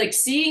like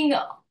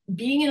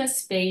being in a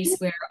space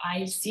where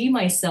I see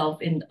myself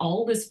in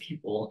all these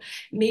people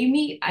made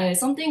me,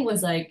 something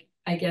was like,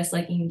 I guess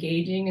like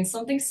engaging and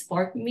something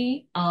sparked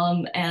me.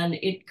 And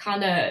it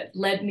kind of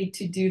led me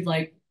to do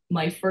like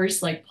my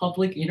first like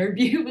public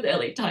interview with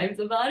LA Times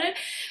about it.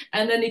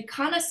 And then it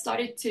kind of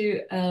started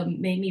to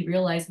make me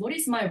realize what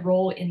is my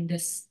role in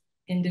this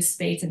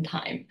space and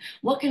time?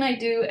 What can I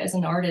do as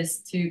an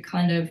artist to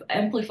kind of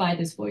amplify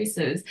these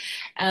voices?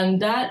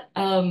 And that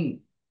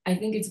I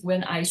think it's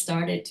when I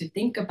started to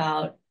think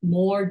about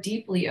more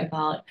deeply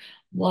about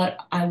what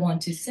I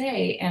want to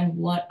say and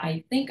what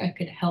I think I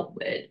could help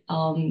with.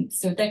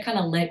 So that kind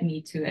of led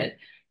me to it.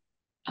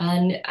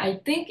 And I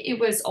think it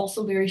was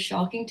also very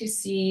shocking to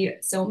see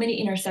so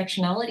many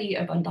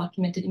intersectionality of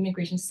undocumented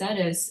immigration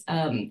status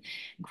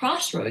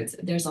crossroads.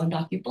 There's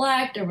Undocu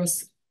Black, there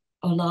was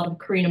a lot of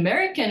Korean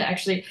American,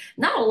 actually,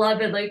 not a lot,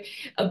 but like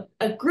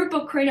a group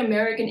of Korean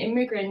American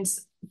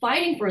immigrants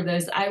fighting for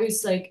this. I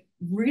was like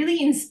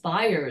really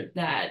inspired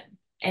that.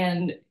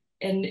 And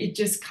it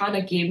just kind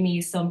of gave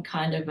me some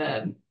kind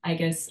of, I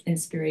guess,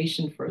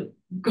 inspiration for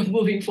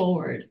moving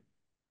forward.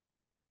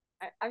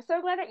 I'm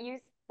so glad that you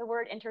used the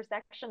word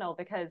intersectional,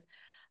 because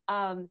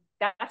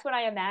that's what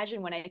I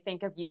imagine when I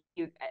think of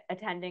you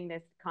attending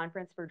this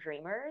conference for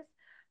dreamers.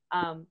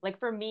 Like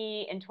for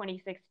me in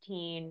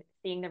 2016,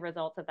 seeing the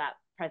results of that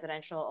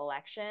presidential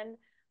election,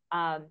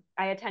 I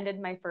attended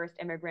my first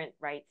immigrant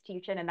rights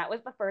teach-in, and that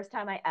was the first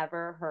time I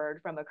ever heard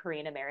from a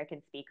Korean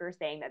American speaker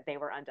saying that they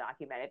were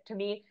undocumented. To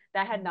me,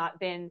 that had not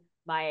been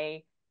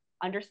my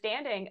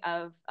understanding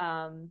of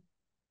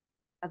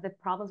the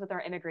problems with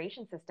our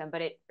immigration system, but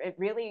it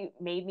really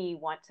made me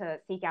want to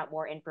seek out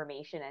more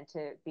information and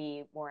to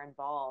be more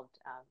involved.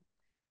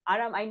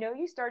 Aram, I know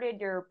you started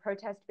your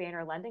protest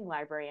banner lending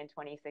library in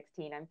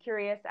 2016. I'm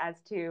curious as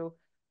to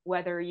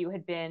whether you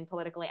had been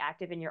politically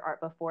active in your art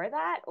before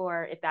that,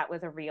 or if that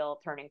was a real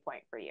turning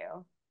point for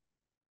you.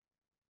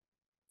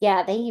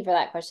 Yeah, thank you for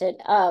that question.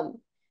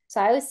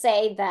 So I would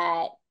say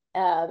that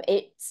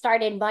it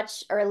started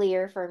much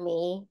earlier for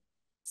me.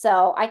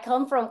 So I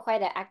come from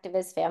quite an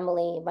activist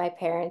family. My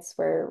parents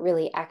were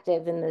really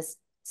active in the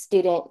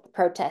student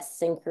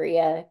protests in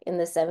Korea in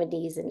the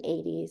 70s and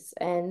 80s.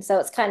 And so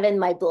it's kind of in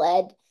my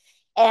blood.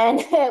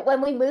 And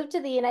when we moved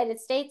to the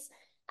United States,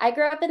 I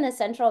grew up in the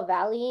Central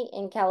Valley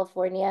in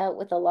California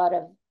with a lot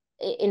of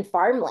in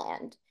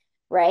farmland,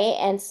 right?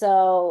 And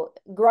so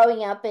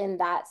growing up in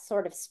that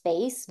sort of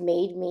space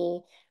made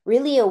me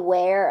really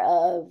aware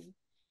of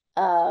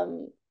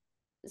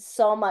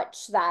so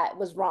much that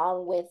was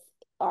wrong with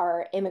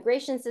our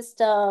immigration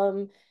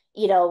system,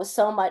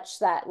 so much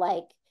that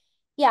like,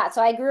 yeah,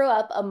 so I grew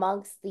up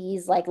amongst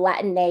these like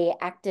Latinx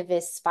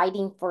activists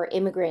fighting for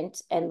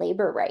immigrant and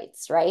labor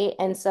rights, right?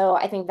 And so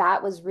I think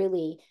that was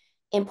really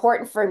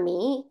important for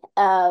me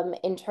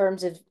in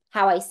terms of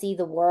how I see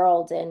the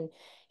world. And,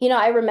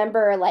 I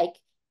remember like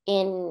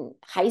in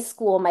high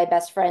school, my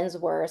best friends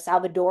were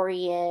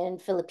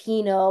Salvadorian,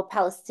 Filipino,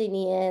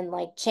 Palestinian,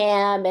 like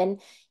Cham. And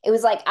it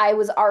was like I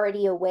was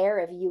already aware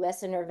of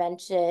US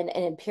intervention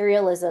and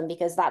imperialism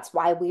because that's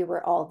why we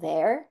were all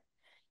there,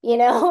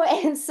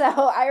 And so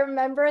I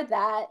remember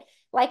that,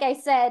 like I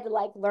said,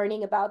 like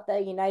learning about the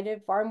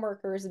United Farm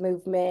Workers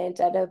movement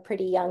at a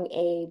pretty young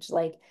age,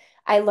 like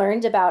I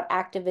learned about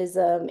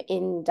activism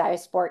in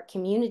diasporic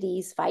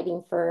communities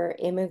fighting for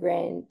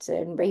immigrant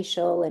and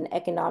racial and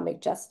economic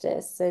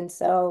justice. And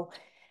so,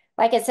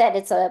 like I said,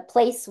 it's a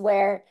place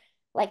where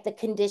like the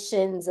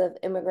conditions of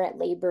immigrant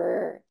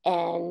labor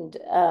and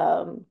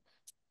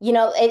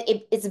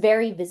it's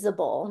very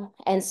visible.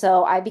 And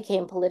so I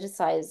became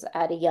politicized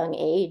at a young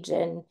age.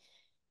 And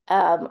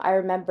I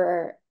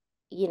remember,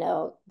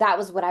 that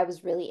was what I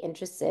was really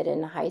interested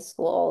in high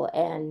school.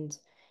 And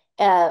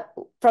uh,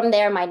 from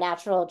there, my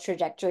natural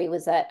trajectory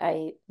was that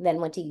I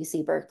then went to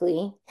UC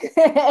Berkeley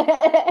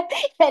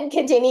and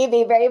continued to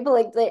be very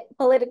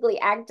politically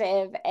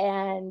active.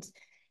 And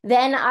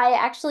then I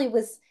actually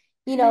was,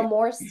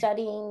 more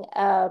studying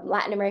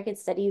Latin American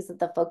studies with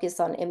the focus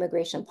on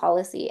immigration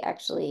policy,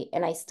 actually.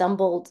 And I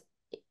stumbled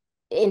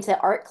into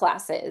art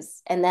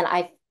classes. And then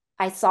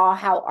I saw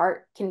how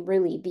art can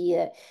really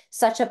be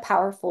such a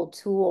powerful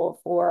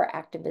tool for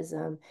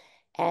activism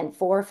and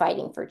for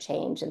fighting for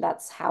change. And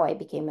that's how I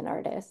became an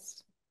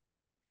artist.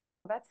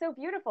 That's so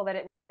beautiful that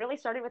it really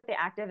started with the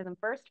activism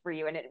first for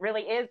you, and it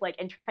really is like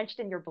entrenched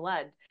in your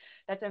blood.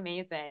 That's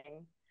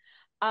amazing.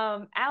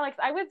 Alex,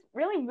 I was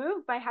really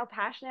moved by how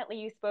passionately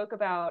you spoke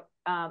about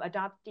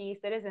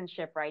adoptee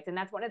citizenship rights, and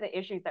that's one of the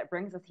issues that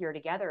brings us here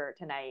together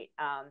tonight.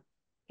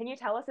 Can you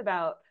tell us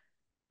about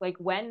like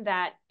when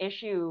that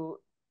issue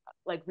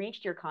like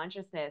reached your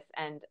consciousness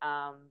and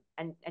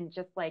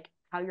just like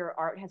how your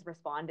art has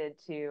responded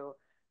to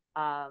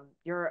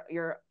your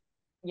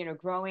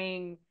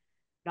growing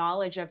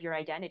knowledge of your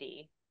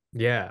identity?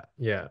 Yeah.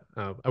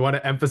 I want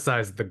to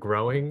emphasize the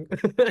growing.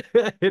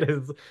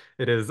 It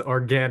is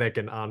organic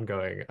and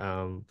ongoing.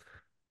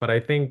 But I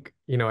think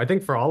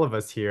for all of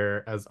us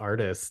here as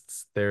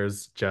artists,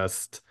 there's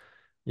just,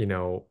 you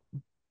know,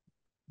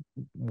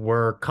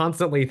 we're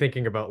constantly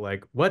thinking about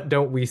like, what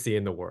don't we see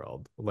in the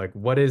world? Like,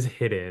 what is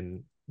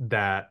hidden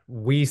that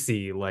we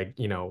see? Like,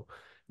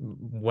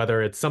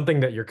 whether it's something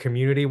that your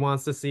community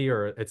wants to see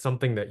or it's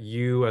something that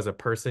you as a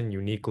person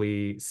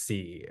uniquely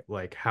see.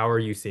 Like, how are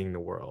you seeing the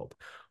world?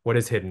 What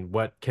is hidden?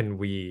 What can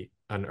we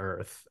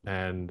unearth?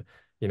 And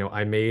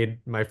I made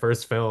my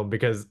first film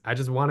because I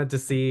just wanted to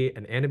see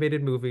an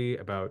animated movie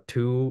about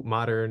two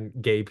modern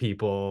gay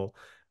people.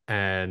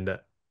 And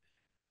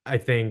I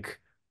think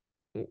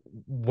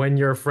when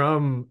you're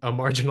from a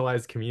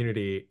marginalized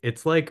community,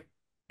 it's like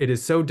it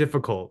is so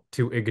difficult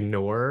to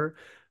ignore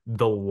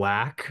the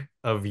lack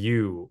of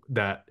you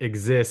that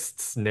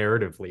exists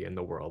narratively in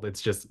the world.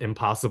 It's just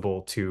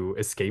impossible to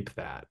escape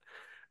that.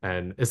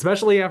 And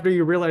especially after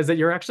you realize that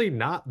you're actually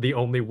not the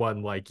only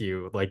one like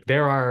you. Like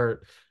there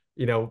are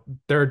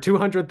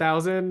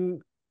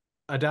 200,000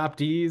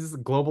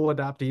 adoptees, global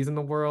adoptees in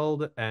the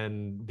world,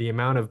 and the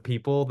amount of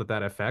people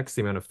that affects,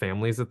 the amount of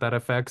families that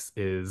affects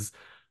is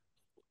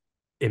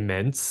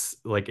immense.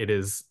 Like it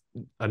is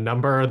a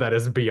number that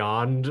is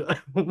beyond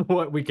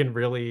what we can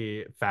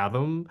really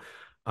fathom.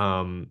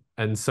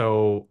 And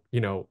so,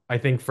 I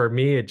think for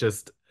me,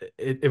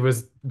 it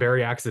was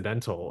very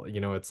accidental.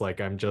 It's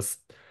like I'm just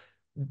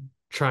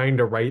trying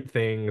to write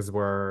things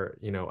where,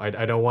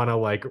 I don't want to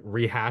like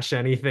rehash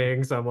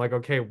anything. So I'm like,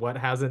 okay, what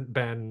hasn't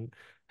been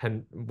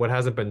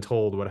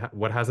told,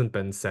 what hasn't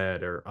been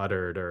said or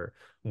uttered, or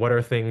what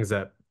are things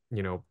that,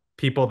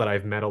 people that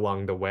I've met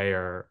along the way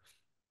are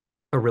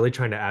really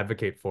trying to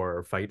advocate for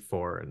or fight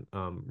for, and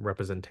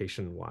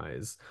representation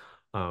wise.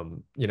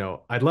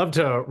 I'd love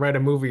to write a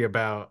movie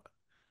about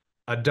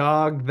a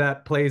dog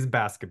that plays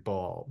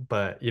basketball,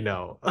 but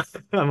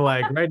I'm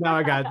like, right now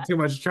I got too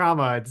much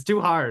trauma. It's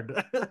too hard.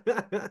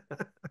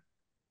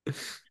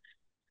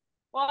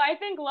 Well, I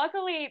think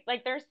luckily,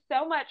 like, there's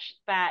so much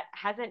that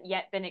hasn't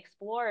yet been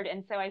explored.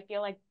 And so I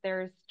feel like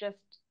there's just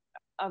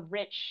a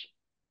rich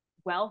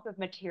wealth of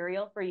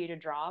material for you to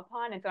draw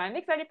upon. And so I'm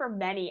excited for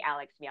many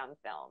Alex Myung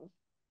films.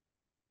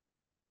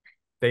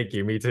 Thank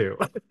you. Me too.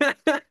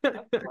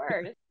 Of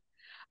course.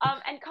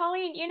 And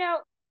Coleen,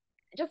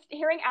 just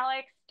hearing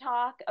Alex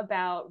talk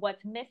about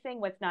what's missing,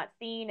 what's not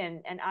seen,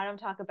 and Adam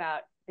talk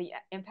about the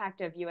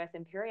impact of U.S.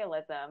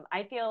 imperialism,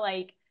 I feel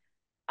like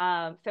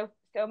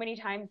so many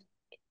times,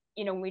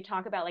 when we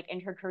talk about like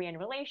inter-Korean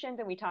relations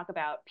and we talk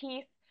about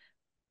peace,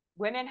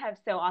 women have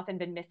so often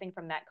been missing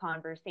from that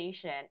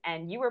conversation.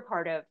 And you were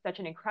part of such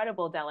an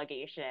incredible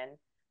delegation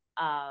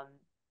um,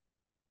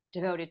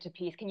 devoted to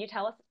peace. Can you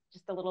tell us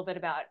just a little bit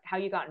about how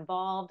you got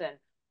involved and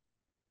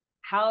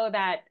how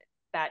that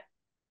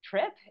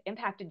trip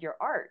impacted your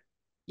art?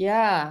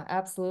 Yeah,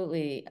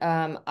 absolutely.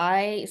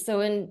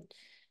 So in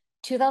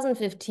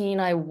 2015,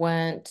 I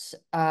went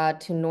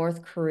to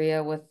North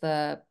Korea with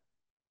the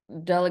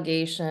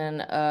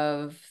delegation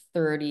of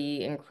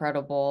 30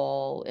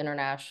 incredible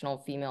international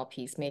female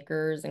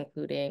peacemakers,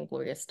 including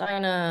Gloria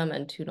Steinem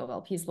and two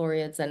Nobel Peace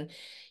Laureates. And,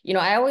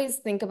 I always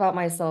think about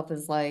myself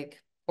as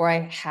like, or I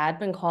had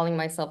been calling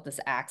myself this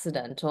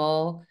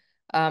accidental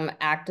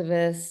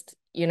activist,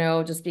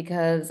 just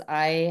because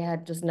I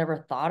had just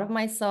never thought of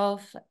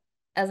myself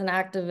as an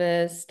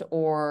activist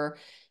or,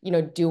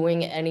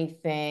 doing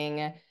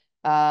anything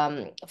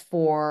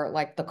for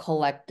like the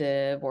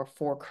collective or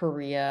for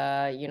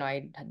Korea.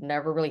 I had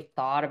never really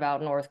thought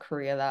about North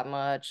Korea that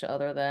much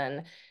other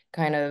than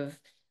kind of,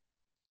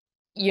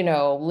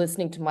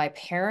 listening to my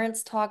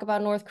parents talk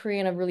about North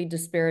Korea in a really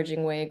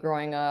disparaging way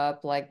growing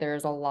up. Like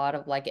there's a lot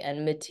of like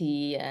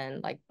enmity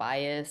and like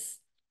bias.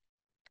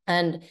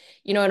 And,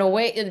 in a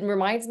way, it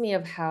reminds me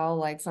of how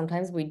like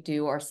sometimes we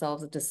do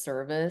ourselves a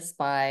disservice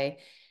by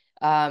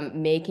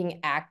making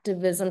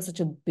activism such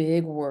a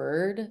big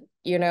word,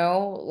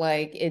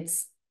 like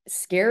it's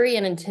scary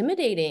and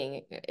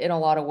intimidating in a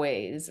lot of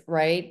ways,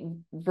 right?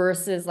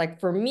 Versus like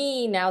for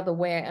me now, the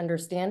way I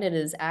understand it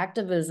is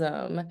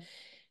activism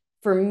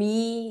for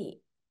me,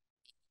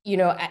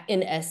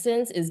 in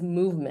essence is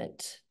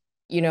movement.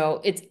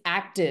 It's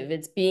active,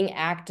 it's being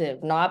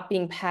active, not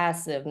being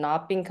passive,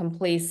 not being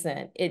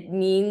complacent. It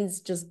means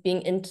just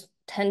being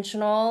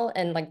intentional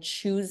and like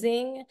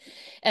choosing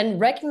and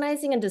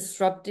recognizing and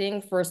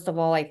disrupting, first of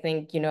all, I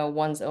think,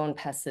 one's own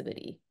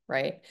passivity,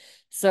 right?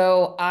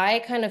 So I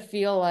kind of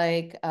feel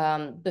like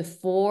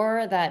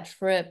before that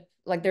trip,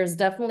 like there's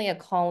definitely a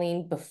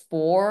Coleen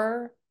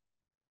before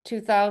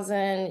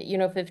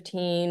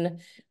 2015,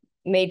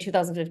 May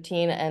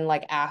 2015, and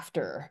like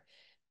after,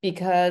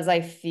 because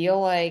I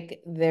feel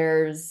like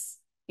there's,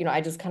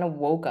 I just kind of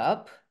woke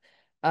up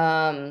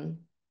and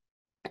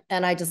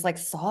I just like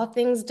saw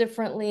things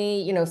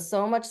differently,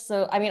 so much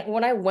so. I mean,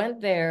 when I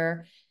went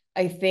there,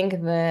 I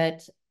think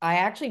that I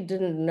actually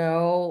didn't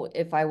know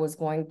if I was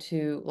going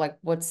to like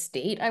what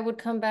state I would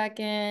come back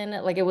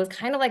in. Like it was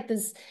kind of like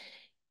this,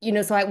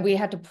 so we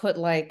had to put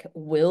like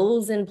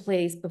wills in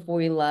place before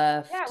we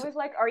left. Yeah, it was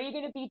like, are you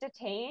going to be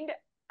detained?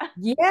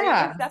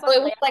 Yeah. So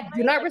it was like,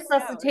 do not Like,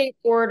 resuscitate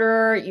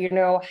order,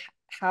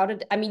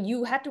 I mean,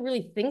 you had to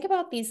really think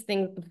about these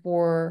things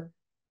before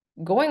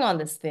going on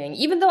this thing,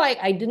 even though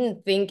I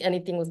didn't think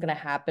anything was going to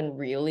happen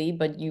really,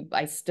 but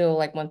I still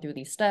like went through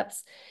these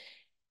steps.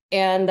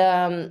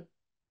 And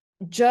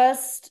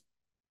just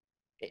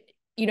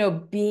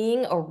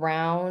being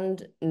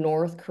around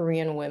North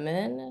Korean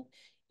women,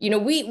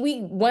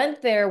 we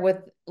went there with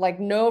like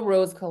no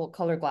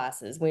rose-colored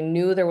glasses. We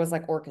knew there was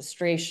like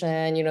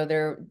orchestration,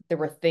 there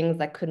were things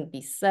that couldn't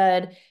be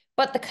said,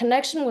 but the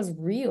connection was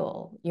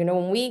real.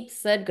 When we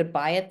said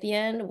goodbye at the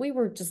end, we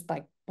were just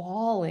like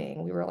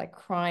bawling. We were like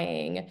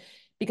crying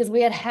because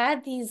we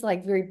had these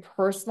like very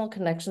personal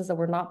connections that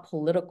were not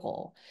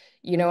political.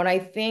 And I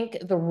think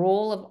the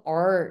role of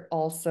art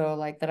also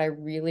like that I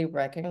really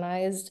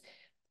recognized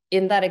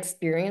in that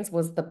experience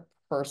was the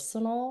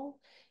personal.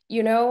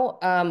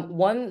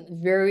 One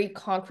very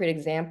concrete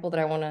example that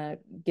I want to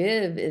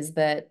give is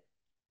that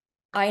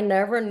I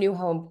never knew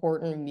how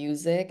important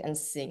music and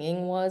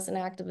singing was in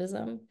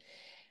activism.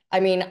 I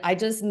mean, I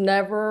just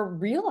never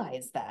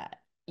realized that,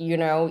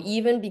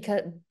 even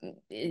because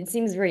it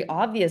seems very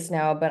obvious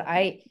now, but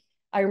I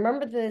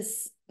remember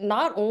this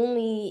not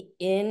only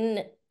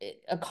in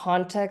a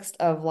context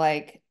of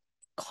like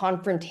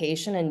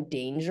confrontation and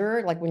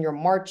danger, like when you're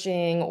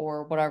marching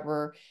or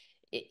whatever,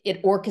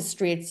 it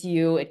orchestrates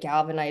you, it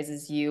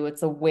galvanizes you.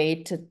 It's a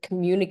way to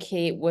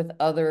communicate with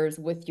others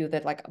with you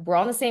that like we're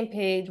on the same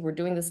page, we're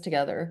doing this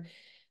together.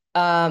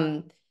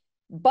 But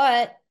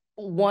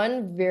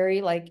one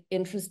very like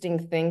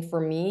interesting thing for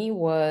me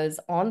was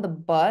on the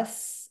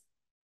bus.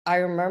 I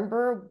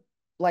remember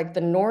like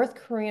the North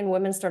Korean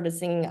women started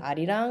singing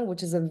Arirang,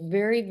 which is a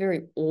very,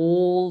 very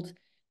old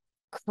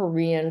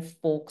Korean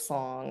folk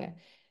song.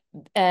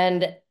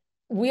 And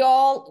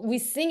we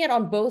sing it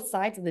on both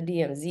sides of the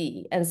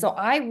DMZ. And so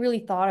I really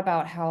thought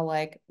about how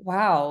like,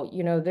 wow,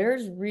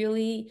 there's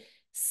really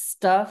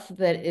stuff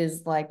that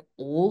is like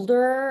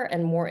older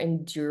and more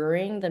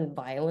enduring than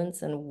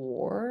violence and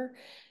war.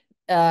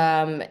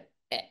 Um,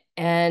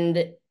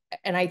 and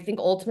and I think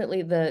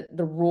ultimately the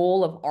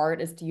role of art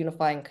is to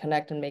unify and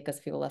connect and make us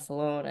feel less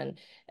alone.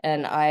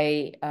 And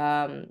I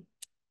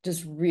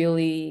just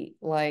really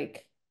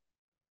like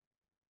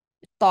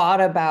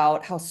thought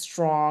about how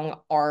strong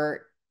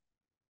art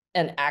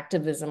and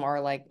activism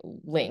are like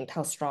linked,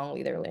 how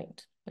strongly they're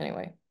linked.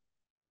 Anyway,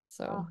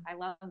 so I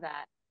love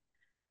that.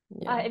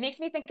 yeah. It makes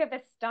me think of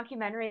this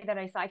documentary that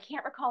I saw. I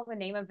can't recall the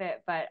name of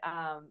it, but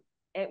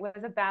it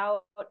was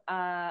about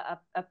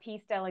a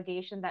peace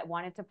delegation that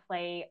wanted to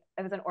play.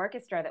 It was an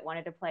orchestra that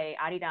wanted to play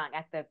Arirang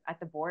at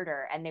the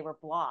border, and they were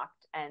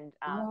blocked. And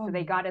so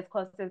they got as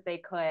close as they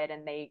could,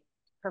 and they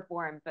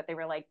performed. But they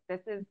were like,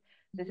 "This is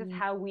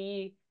how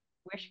we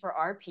wish for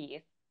our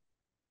peace."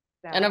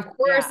 So, and of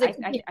course, yeah, it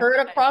can be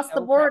heard across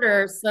the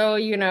border. So,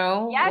 yes,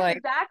 like,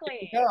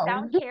 exactly.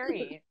 Sound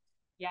carries.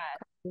 Yes.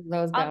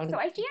 Those So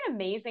I see an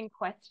amazing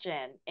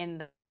question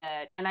in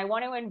and I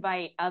want to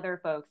invite other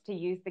folks to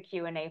use the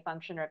Q&A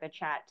function or the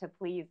chat to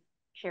please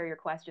share your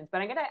questions.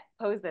 But I'm going to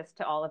pose this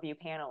to all of you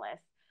panelists.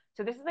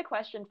 So this is a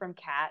question from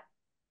Kat.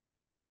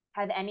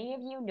 Have any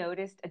of you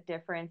noticed a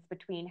difference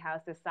between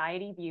how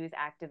society views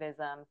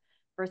activism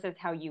versus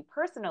how you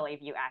personally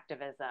view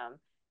activism?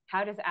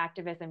 How does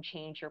activism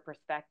change your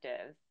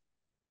perspectives?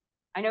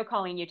 I know,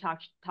 Coleen, you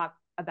talked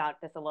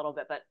about this a little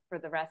bit, but for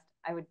the rest,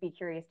 I would be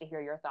curious to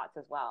hear your thoughts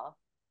as well.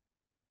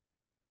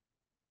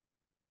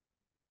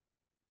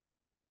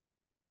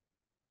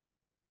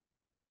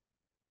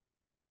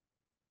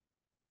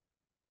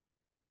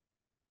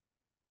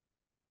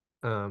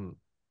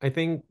 I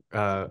think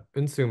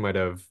Eunsoo might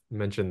have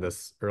mentioned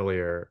this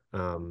earlier,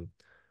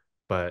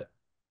 but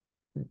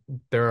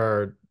there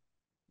are,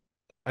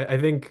 I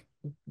think,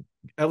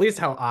 at least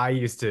how I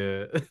used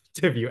to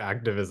to view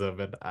activism,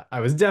 and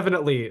I was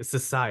definitely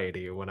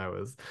society when I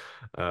was,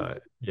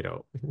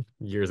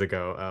 years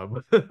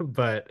ago.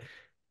 But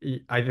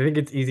I think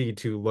it's easy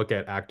to look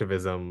at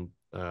activism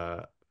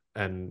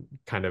and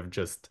kind of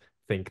just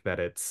think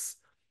that it's,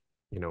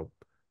 you know,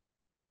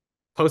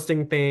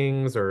 posting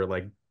things or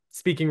like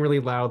speaking really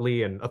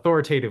loudly and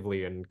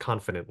authoritatively and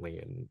confidently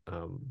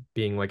and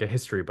being like a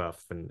history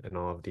buff and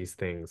all of these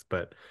things.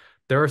 But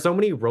there are so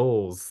many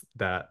roles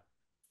that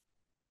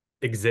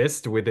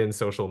exist within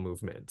social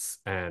movements.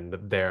 And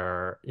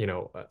there,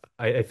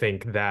 I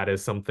think that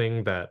is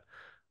something that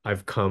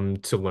I've come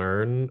to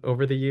learn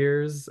over the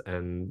years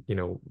and,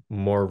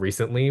 more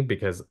recently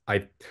because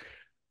I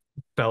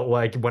felt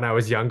like when I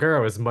was younger, I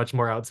was much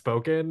more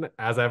outspoken.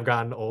 As I've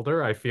gotten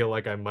older, I feel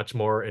like I'm much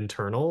more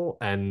internal.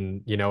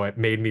 And, it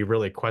made me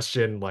really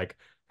question, like,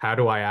 how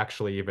do I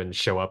actually even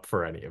show up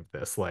for any of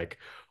this? Like,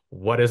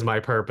 what is my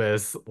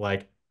purpose?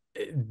 Like,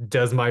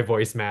 does my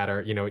voice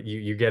matter?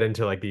 You get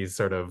into like these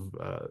sort of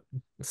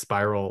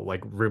spiral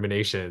like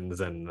ruminations.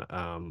 And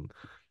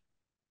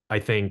I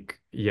think,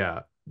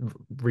 yeah,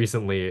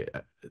 recently,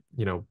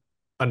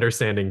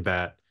 understanding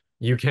that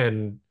you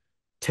can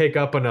take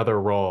up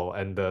another role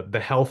and the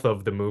health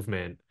of the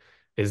movement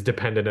is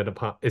dependent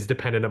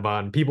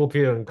upon people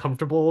feeling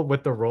comfortable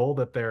with the role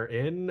that they're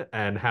in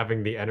and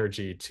having the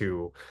energy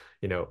to,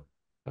 you know,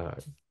 uh,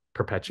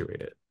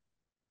 perpetuate it.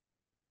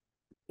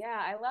 Yeah,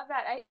 I love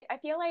that. I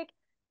feel like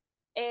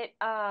it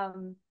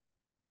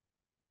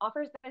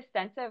offers this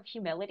sense of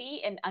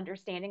humility and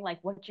understanding like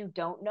what you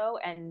don't know,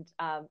 and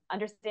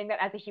understanding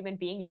that as a human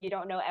being you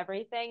don't know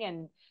everything,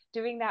 and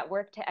doing that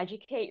work to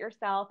educate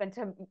yourself and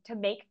to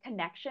make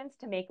connections,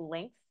 to make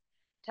links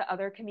to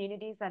other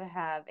communities that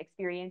have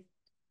experienced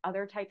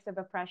other types of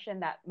oppression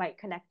that might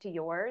connect to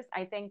yours.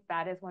 I think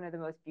that is one of the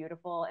most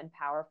beautiful and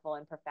powerful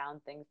and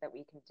profound things that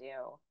we can do.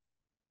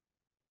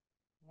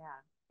 Yeah.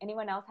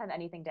 Anyone else have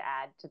anything to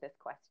add to this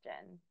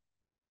question?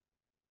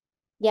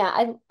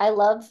 Yeah, I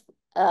love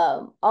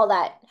all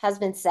that has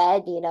been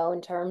said,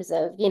 in terms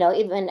of,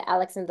 even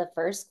Alex in the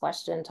first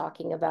question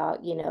talking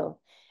about,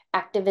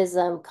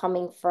 activism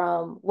coming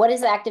from, what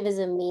does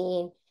activism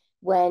mean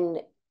when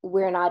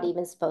we're not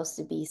even supposed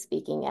to be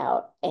speaking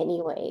out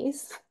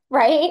anyways,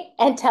 right?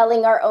 And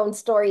telling our own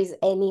stories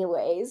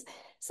anyways.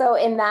 So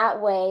in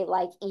that way,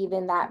 like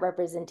even that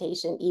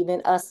representation,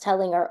 even us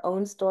telling our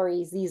own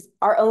stories,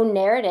 our own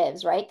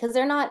narratives, right? Because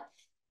they're not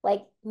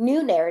like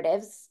new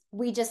narratives.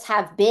 We just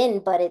have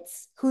been, but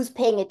it's who's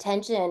paying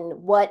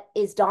attention, what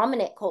is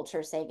dominant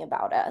culture saying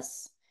about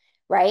us,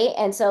 right?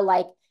 And so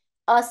like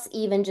us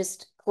even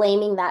just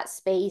claiming that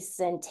space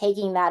and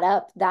taking that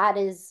up,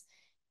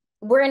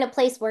 we're in a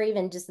place where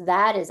even just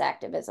that is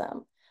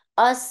activism.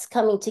 Us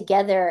coming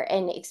together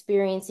and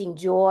experiencing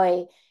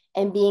joy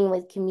and being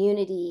with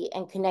community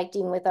and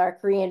connecting with our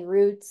Korean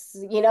roots,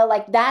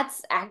 like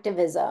that's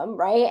activism,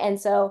 right? And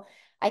so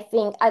I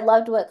think I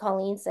loved what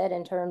Coleen said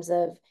in terms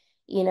of,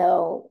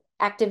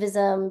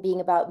 activism being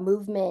about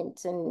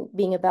movement and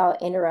being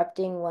about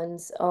interrupting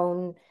one's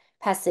own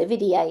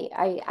passivity.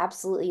 I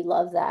absolutely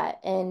love that.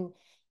 And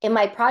in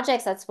my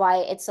projects, that's why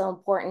it's so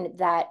important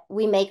that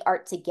we make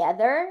art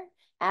together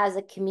as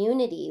a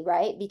community,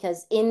 right?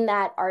 Because in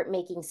that art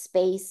making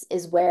space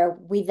is where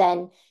we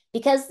then,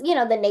 because,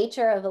 the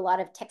nature of a lot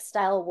of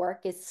textile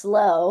work is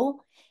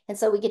slow. And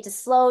so we get to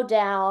slow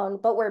down,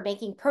 but we're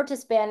making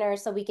protest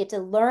banners. So we get to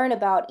learn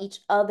about each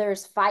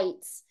other's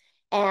fights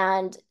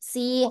and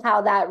see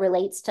how that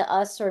relates to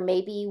us, or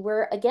maybe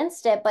we're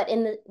against it, but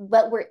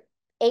we're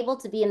able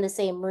to be in the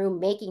same room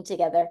making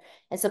together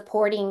and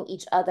supporting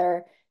each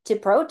other to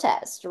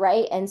protest,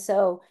 right? And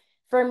so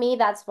for me,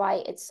 that's why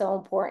it's so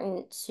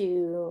important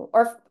to,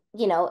 or,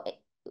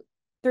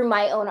 through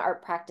my own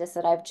art practice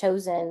that I've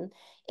chosen,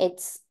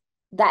 it's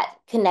that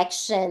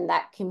connection,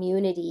 that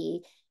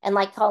community. And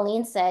like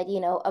Coleen said,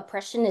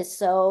 oppression is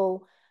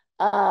so,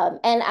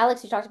 and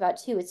Alex, you talked about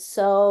too, it's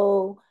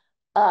so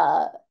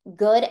uh,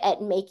 good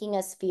at making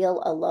us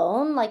feel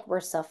alone, like we're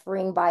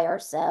suffering by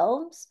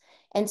ourselves.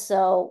 And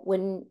so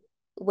when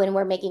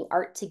we're making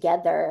art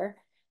together,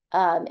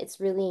 it's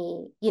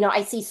really,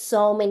 I see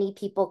so many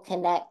people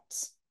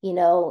connect,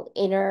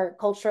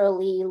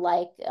 interculturally,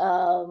 like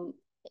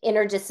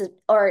interdis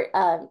or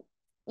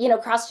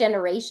cross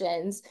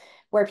generations,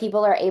 where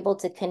people are able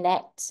to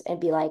connect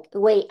and be like,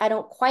 wait, I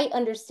don't quite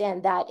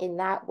understand that in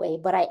that way,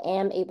 but I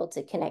am able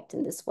to connect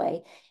in this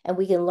way, and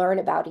we can learn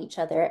about each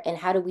other and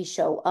how do we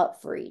show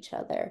up for each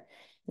other.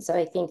 And so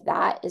I think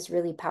that is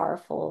really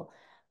powerful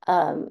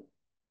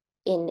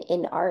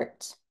in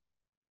art.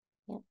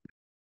 Yeah.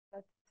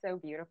 That's so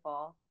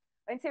beautiful.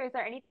 And so is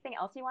there anything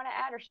else you want to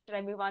add, or should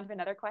I move on to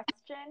another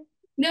question?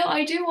 No,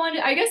 I do want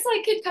to, I guess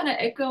I could kind of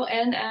echo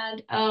and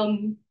add,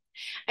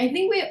 I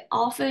think we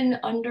often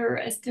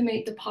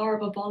underestimate the power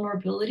of a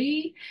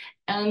vulnerability,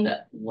 and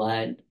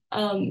what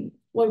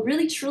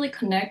really truly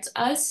connects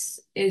us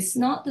is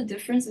not the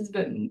differences,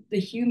 but the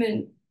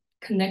human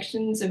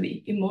connections of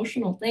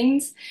emotional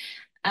things.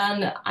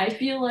 And I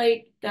feel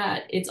like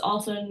that it's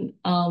often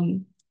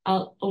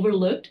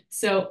overlooked.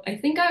 So I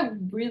think I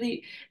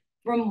really,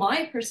 from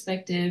my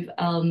perspective,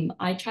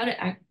 I try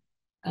to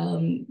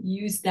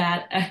use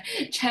that,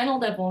 channel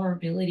that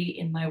vulnerability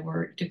in my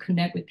work to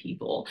connect with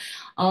people.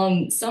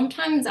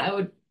 Sometimes I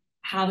would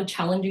have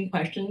challenging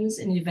questions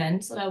in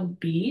events that I would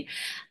be,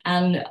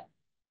 and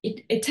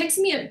it takes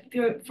me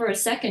for a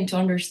second to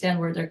understand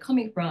where they're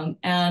coming from.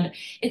 And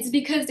it's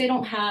because they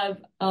don't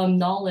have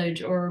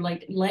knowledge or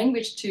like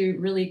language to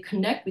really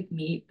connect with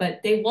me, but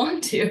they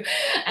want to.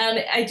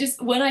 And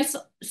when I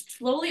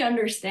slowly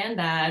understand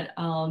that,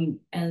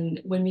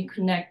 and when we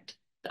connect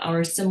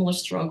our similar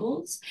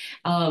struggles,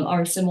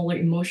 our similar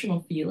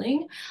emotional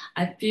feeling,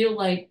 I feel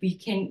like we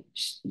can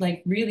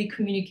like really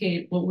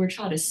communicate what we're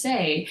trying to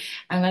say.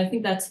 And I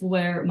think that's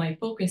where my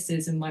focus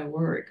is in my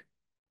work.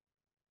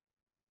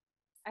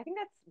 I think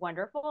that's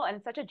wonderful,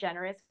 and such a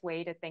generous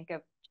way to think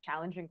of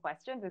challenging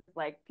questions. It's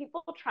like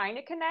people trying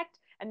to connect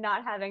and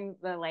not having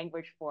the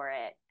language for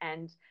it.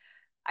 And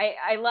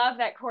I love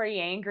that Corey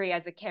Angry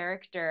as a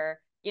character.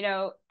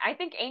 I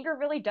think anger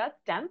really does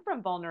stem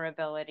from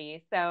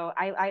vulnerability. So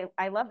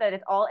I love that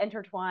it's all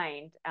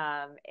intertwined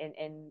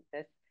in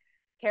this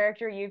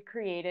character you've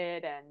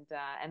created,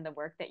 and the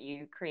work that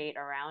you create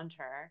around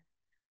her.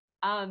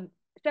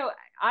 So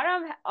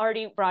Aram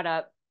already brought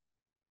up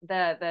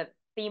the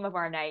theme of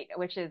our night,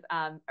 which is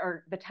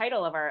or the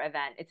title of our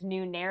event. It's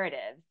New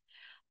Narratives.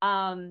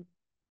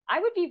 I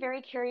would be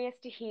very curious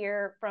to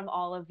hear from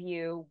all of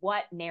you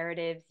what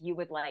narratives you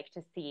would like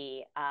to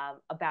see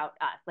about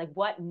us. Like,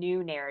 what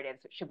new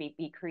narratives should we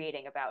be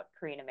creating about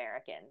Korean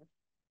Americans?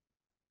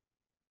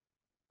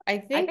 I I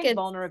think think it's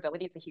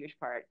vulnerability is a huge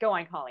part. Go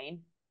on, Coleen.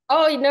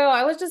 oh,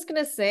 I was just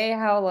gonna say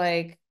how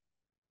like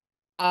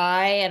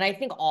I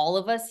think all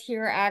of us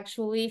here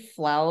actually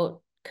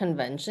flout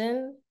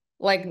convention.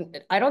 Like,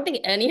 I don't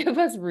think any of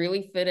us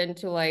really fit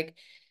into like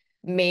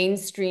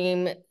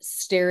mainstream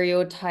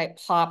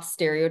pop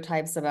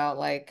stereotypes about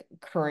like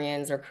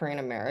Koreans or Korean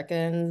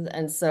Americans.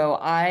 And so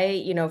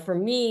for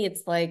me,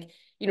 it's like,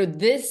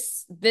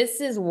 this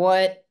is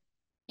what,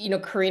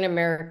 Korean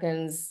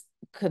Americans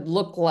could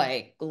look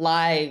like,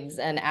 lives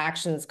and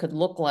actions could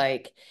look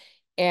like.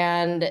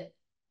 And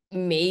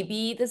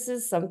maybe this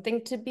is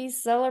something to be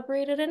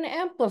celebrated and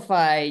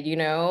amplified,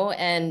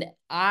 And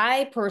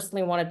I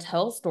personally want to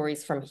tell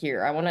stories from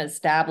here. I want to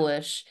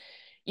establish,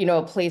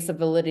 a place of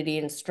validity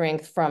and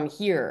strength from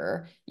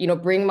here,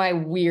 bring my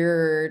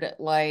weird,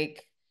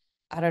 like,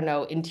 I don't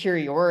know,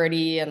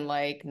 interiority and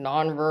like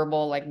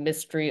nonverbal, like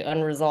mystery,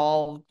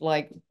 unresolved,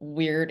 like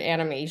weird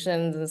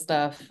animations and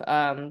stuff.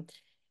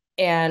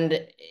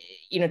 And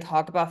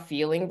talk about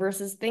feeling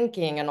versus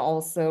thinking, and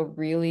also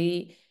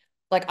really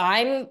like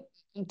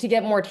to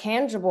get more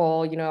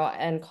tangible,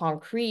 and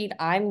concrete,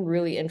 I'm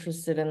really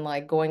interested in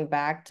like going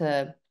back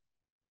to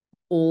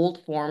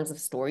old forms of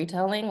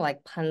storytelling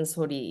like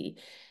pansori,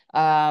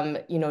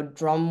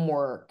 drum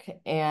work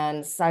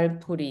and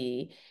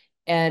salpuri,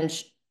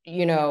 and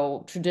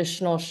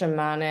traditional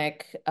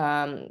shamanic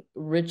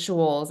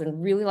rituals,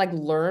 and really like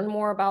learn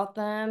more about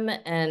them,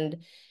 and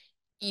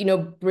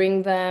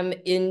bring them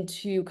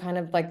into kind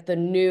of like the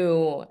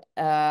new,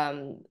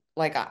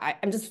 like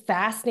I'm just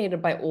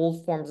fascinated by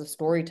old forms of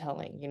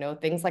storytelling,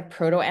 things like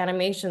proto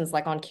animations,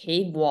 like on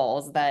cave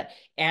walls that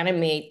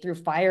animate through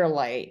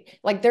firelight.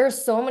 Like there are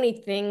so many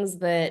things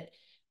that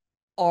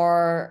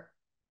are,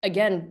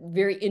 again,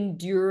 very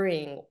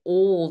enduring,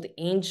 old,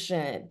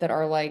 ancient, that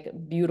are like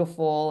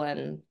beautiful.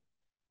 And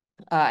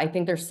I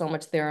think there's so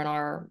much there in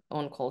our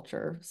own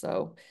culture.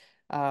 So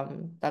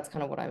that's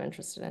kind of what I'm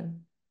interested in.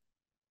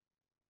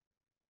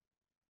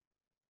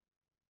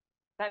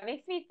 That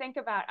makes me think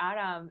about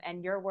Aram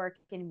and your work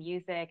in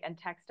music and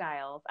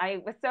textiles.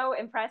 I was so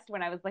impressed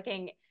when I was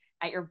looking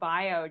at your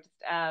bio, just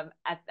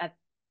at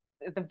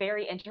the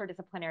very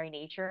interdisciplinary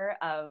nature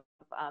of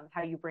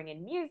how you bring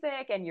in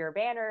music and your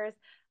banners.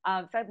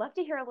 So I'd love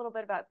to hear a little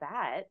bit about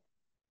that.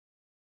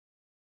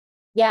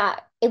 Yeah,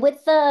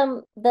 with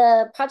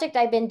the project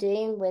I've been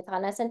doing with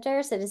Hana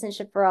Center,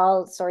 Citizenship for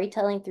All,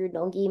 storytelling through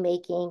nongi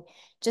making,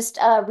 just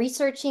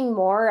researching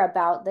more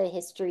about the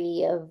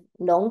history of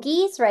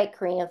nongis, right?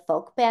 Korean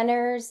folk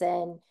banners.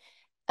 And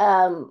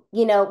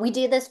we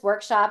do this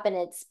workshop and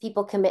it's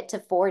people commit to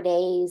 4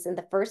 days. And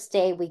the first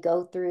day we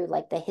go through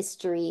like the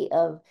history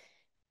of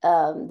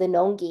the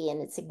nongi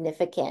and its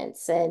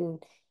significance.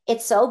 And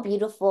it's so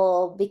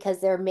beautiful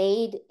because they're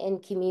made in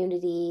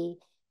community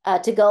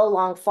to go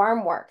along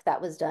farm work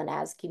that was done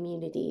as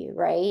community,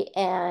 right?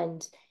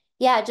 And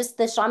yeah, just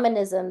the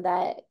shamanism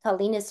that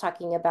Colleen is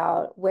talking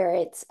about, where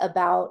it's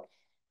about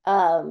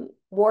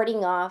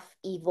warding off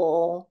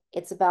evil.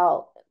 It's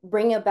about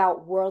bring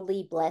about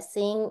worldly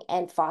blessing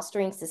and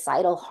fostering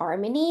societal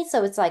harmony.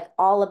 So it's like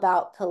all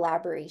about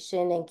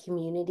collaboration and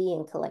community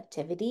and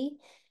collectivity.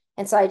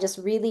 And so I just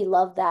really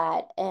love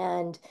that,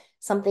 and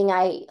something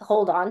I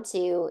hold on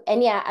to.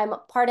 And yeah, I'm a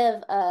part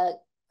of a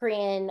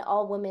Korean,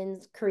 all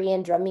women's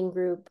Korean drumming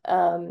group,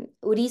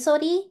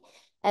 Urisori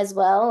as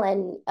well.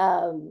 And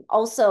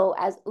also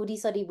as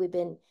Urisori, we've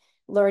been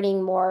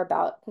learning more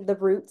about the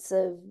roots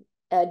of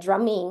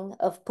drumming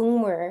of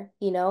Pungmur,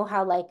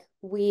 how like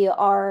we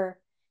are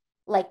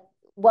like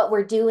what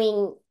we're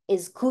doing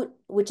is kut,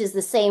 which is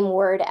the same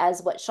word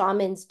as what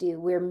shamans do.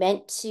 We're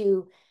meant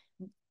to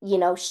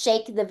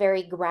shake the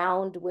very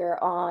ground we're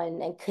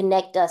on and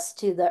connect us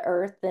to the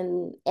earth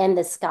and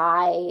the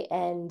sky.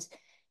 And,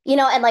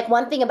 and like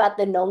one thing about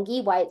the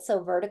nongi, why it's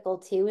so vertical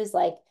too, is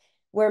like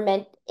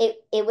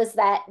it was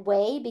that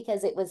way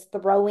because it was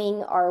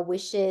throwing our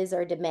wishes,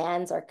 our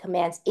demands, our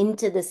commands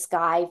into the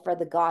sky for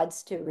the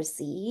gods to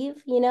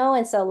receive,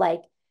 And so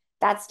like,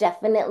 that's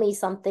definitely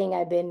something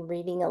I've been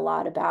reading a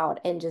lot about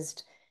and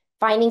just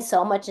finding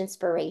so much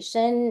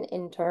inspiration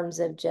in terms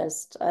of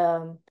just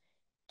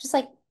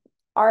like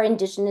our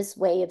indigenous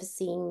way of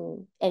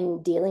seeing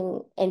and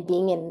dealing and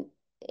being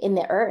in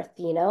the earth,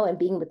 and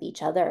being with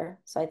each other.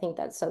 So I think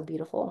that's so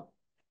beautiful.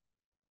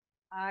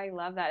 I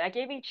love that. That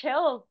gave me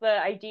chills,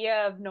 the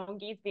idea of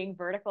nongis being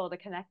vertical to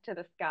connect to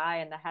the sky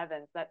and the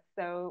heavens. That's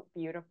so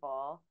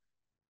beautiful.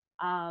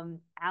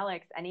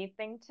 Alex,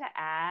 anything to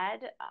add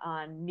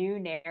on new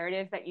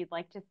narratives that you'd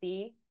like to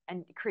see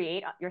and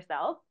create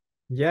yourself?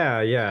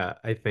 Yeah.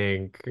 I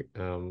think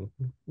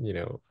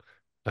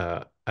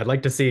I'd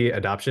like to see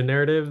adoption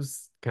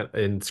narratives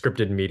in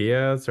scripted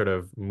media sort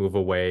of move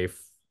away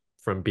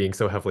from being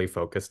so heavily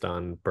focused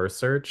on birth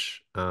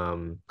search.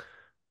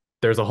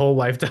 There's a whole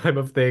lifetime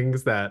of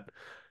things that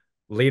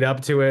lead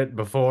up to it,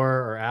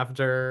 before or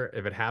after,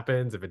 if it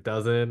happens, if it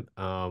doesn't.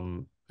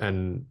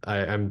 And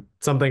I'm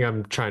something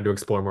I'm trying to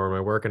explore more in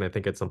my work, and I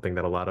think it's something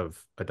that a lot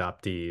of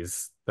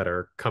adoptees that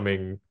are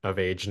coming of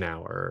age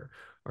now are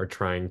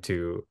trying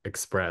to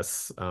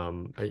express.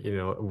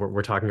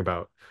 We're talking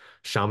about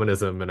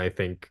shamanism, and I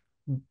think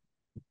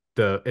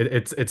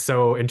it's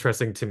so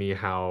interesting to me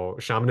how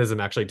shamanism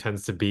actually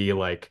tends to be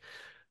like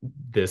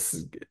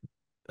this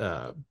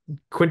uh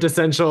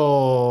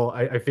quintessential,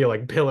 I feel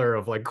like, pillar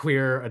of like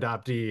queer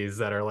adoptees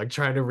that are like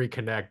trying to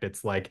reconnect.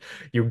 It's like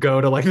you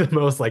go to like the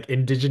most like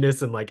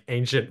indigenous and like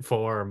ancient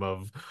form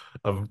of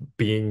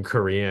being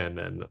Korean.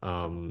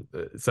 And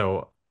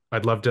so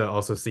I'd love to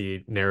also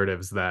see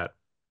narratives that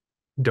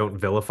don't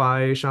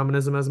vilify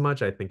shamanism as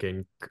much. I think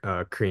in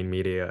Korean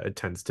media, it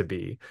tends to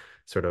be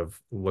sort of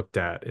looked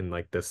at in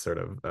like this sort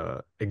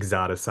of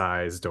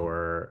exoticized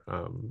or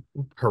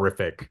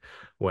horrific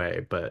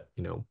way. But,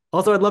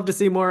 also I'd love to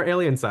see more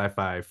alien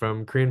sci-fi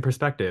from Korean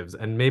perspectives.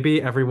 And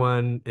maybe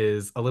everyone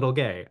is a little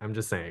gay. I'm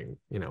just saying,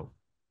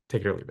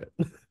 take it or leave it.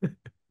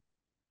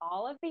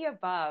 All of the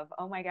above.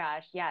 Oh my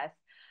gosh, yes.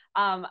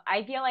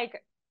 I feel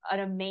like an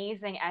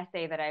amazing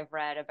essay that I've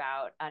read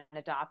about an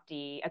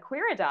adoptee, a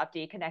queer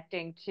adoptee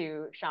connecting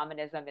to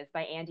shamanism is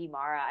by Andy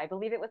Mara. I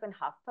believe it was in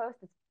HuffPost.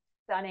 It's a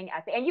stunning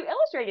essay. And you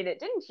illustrated it,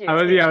 didn't you? I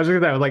was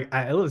just that. I was like,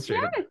 I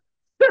illustrated. Yes.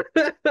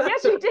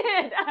 Yes, you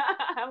did.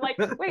 I'm like,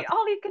 wait,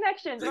 all these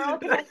connections, we're all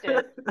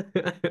connected.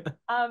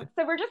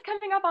 So we're just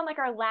coming up on like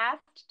our last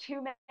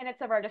 2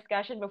 minutes of our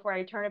discussion before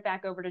I turn it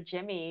back over to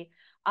Jimmy.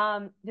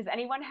 Does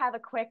anyone have a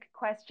quick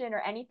question or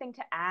anything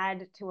to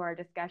add to our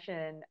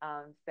discussion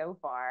so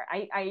far?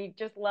 I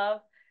just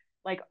love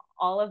like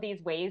all of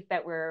these ways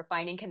that we're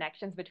finding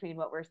connections between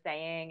what we're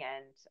saying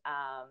and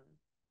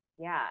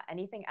yeah,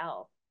 anything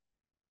else?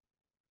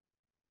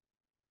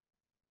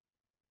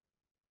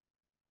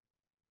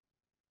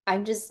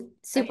 I'm just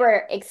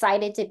super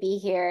excited to be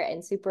here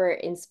and super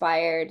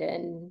inspired.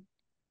 And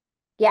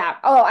yeah.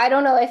 Oh, I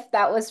don't know if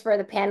that was for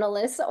the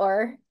panelists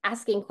or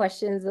asking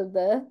questions of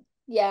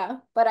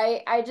but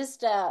I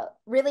just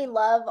really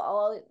love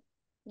all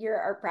your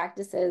art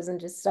practices and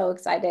just so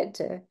excited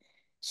to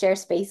share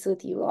space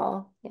with you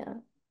all. Yeah.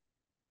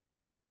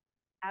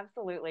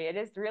 Absolutely. It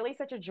is really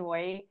such a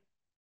joy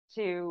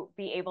to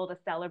be able to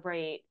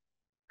celebrate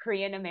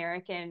Korean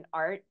American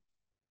art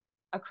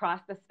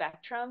across the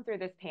spectrum through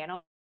this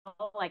panel,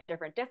 like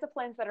different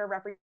disciplines that are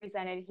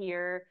represented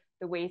here,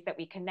 the ways that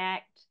we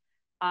connect,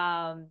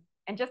 and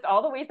just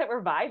all the ways that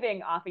we're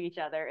vibing off of each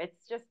other. It's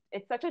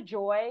such a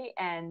joy.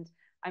 And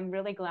I'm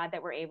really glad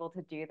that we're able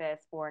to do this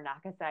for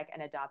NAKASEC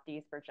and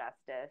Adoptees for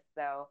Justice.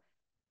 So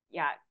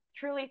yeah,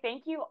 truly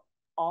thank you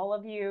all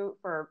of you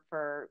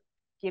for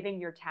giving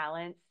your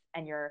talents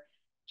and your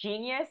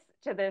genius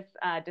to this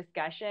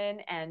discussion.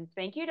 And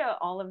thank you to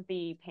all of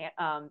the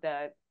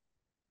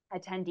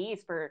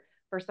attendees for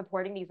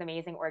supporting these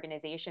amazing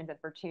organizations and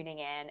for tuning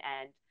in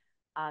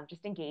and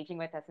just engaging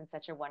with us in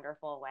such a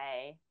wonderful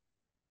way.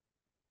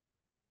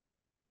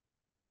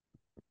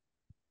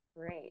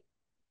 Great.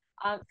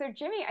 So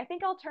Jimmy, I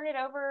think I'll turn it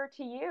over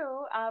to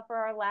you for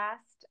our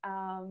last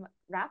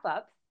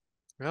wrap-ups.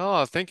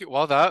 Oh, thank you.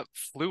 Well, that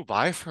flew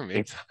by for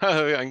me.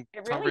 And It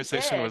really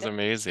conversation was did.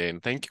 amazing.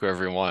 Thank you,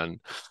 everyone.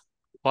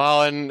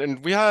 Wow,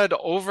 and we had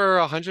over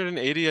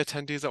 180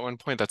 attendees at one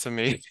point. That's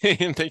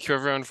amazing. Thank you,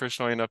 everyone, for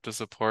showing up to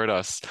support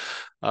us.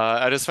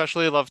 I'd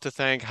especially love to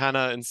thank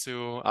Hannah,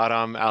 Eunsoo,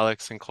 Aram,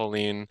 Alex, and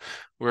Coleen.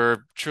 We're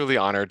truly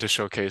honored to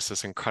showcase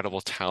this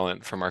incredible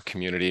talent from our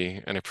community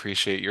and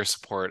appreciate your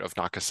support of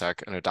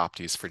NAKASEC and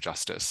Adoptees for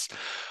Justice.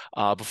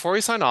 Before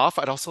we sign off,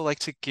 I'd also like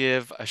to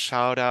give a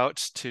shout out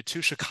to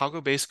two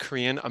Chicago-based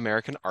Korean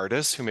American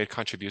artists who made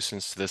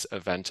contributions to this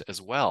event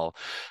as well.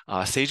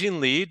 Sejin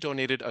Lee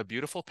donated a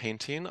beautiful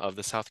painting of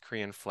the South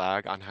Korean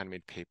flag on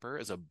handmade paper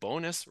as a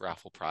bonus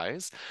raffle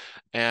prize.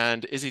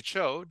 And Izzy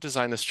Cho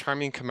designed this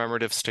charming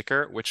commemorative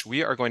sticker, which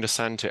we are going to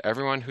send to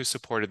everyone who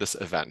supported this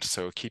event.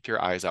 So keep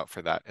your eyes out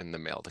for that in the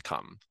mail to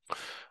come.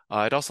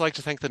 I'd also like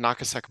to thank the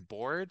NAKASEC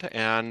board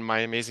and my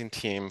amazing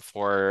team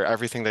for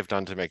everything they've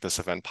done to make this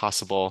event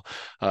possible,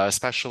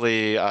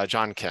 especially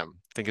John Kim.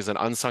 I think he's an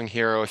unsung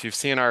hero. If you've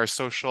seen our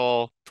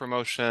social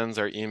promotions,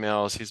 our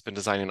emails, he's been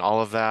designing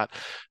all of that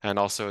and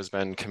also has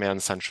been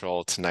command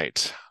central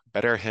tonight.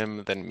 Better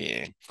him than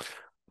me.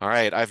 All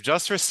right, I've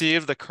just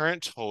received the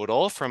current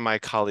total from my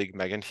colleague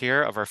Megan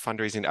here of our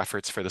fundraising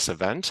efforts for this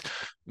event.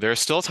 There's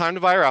still time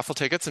to buy raffle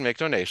tickets and make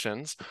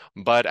donations,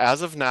 but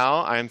as of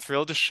now, I'm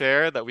thrilled to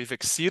share that we've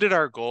exceeded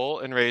our goal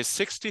and raised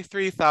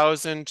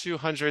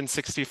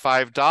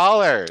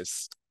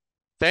 $63,265.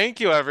 Thank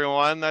you,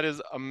 everyone. That is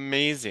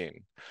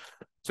amazing.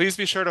 Please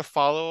be sure to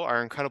follow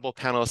our incredible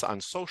panelists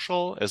on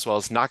social, as well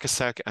as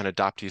NAKASEC and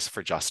Adoptees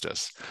for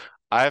Justice.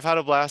 I've had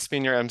a blast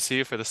being your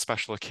MC for this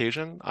special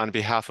occasion. On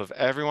behalf of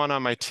everyone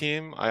on my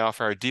team, I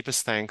offer our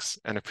deepest thanks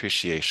and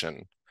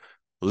appreciation.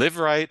 Live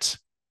right,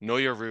 know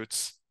your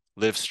roots,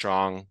 live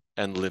strong,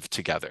 and live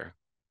together.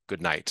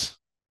 Good night.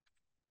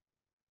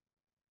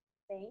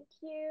 Thank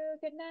you.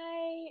 Good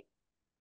night.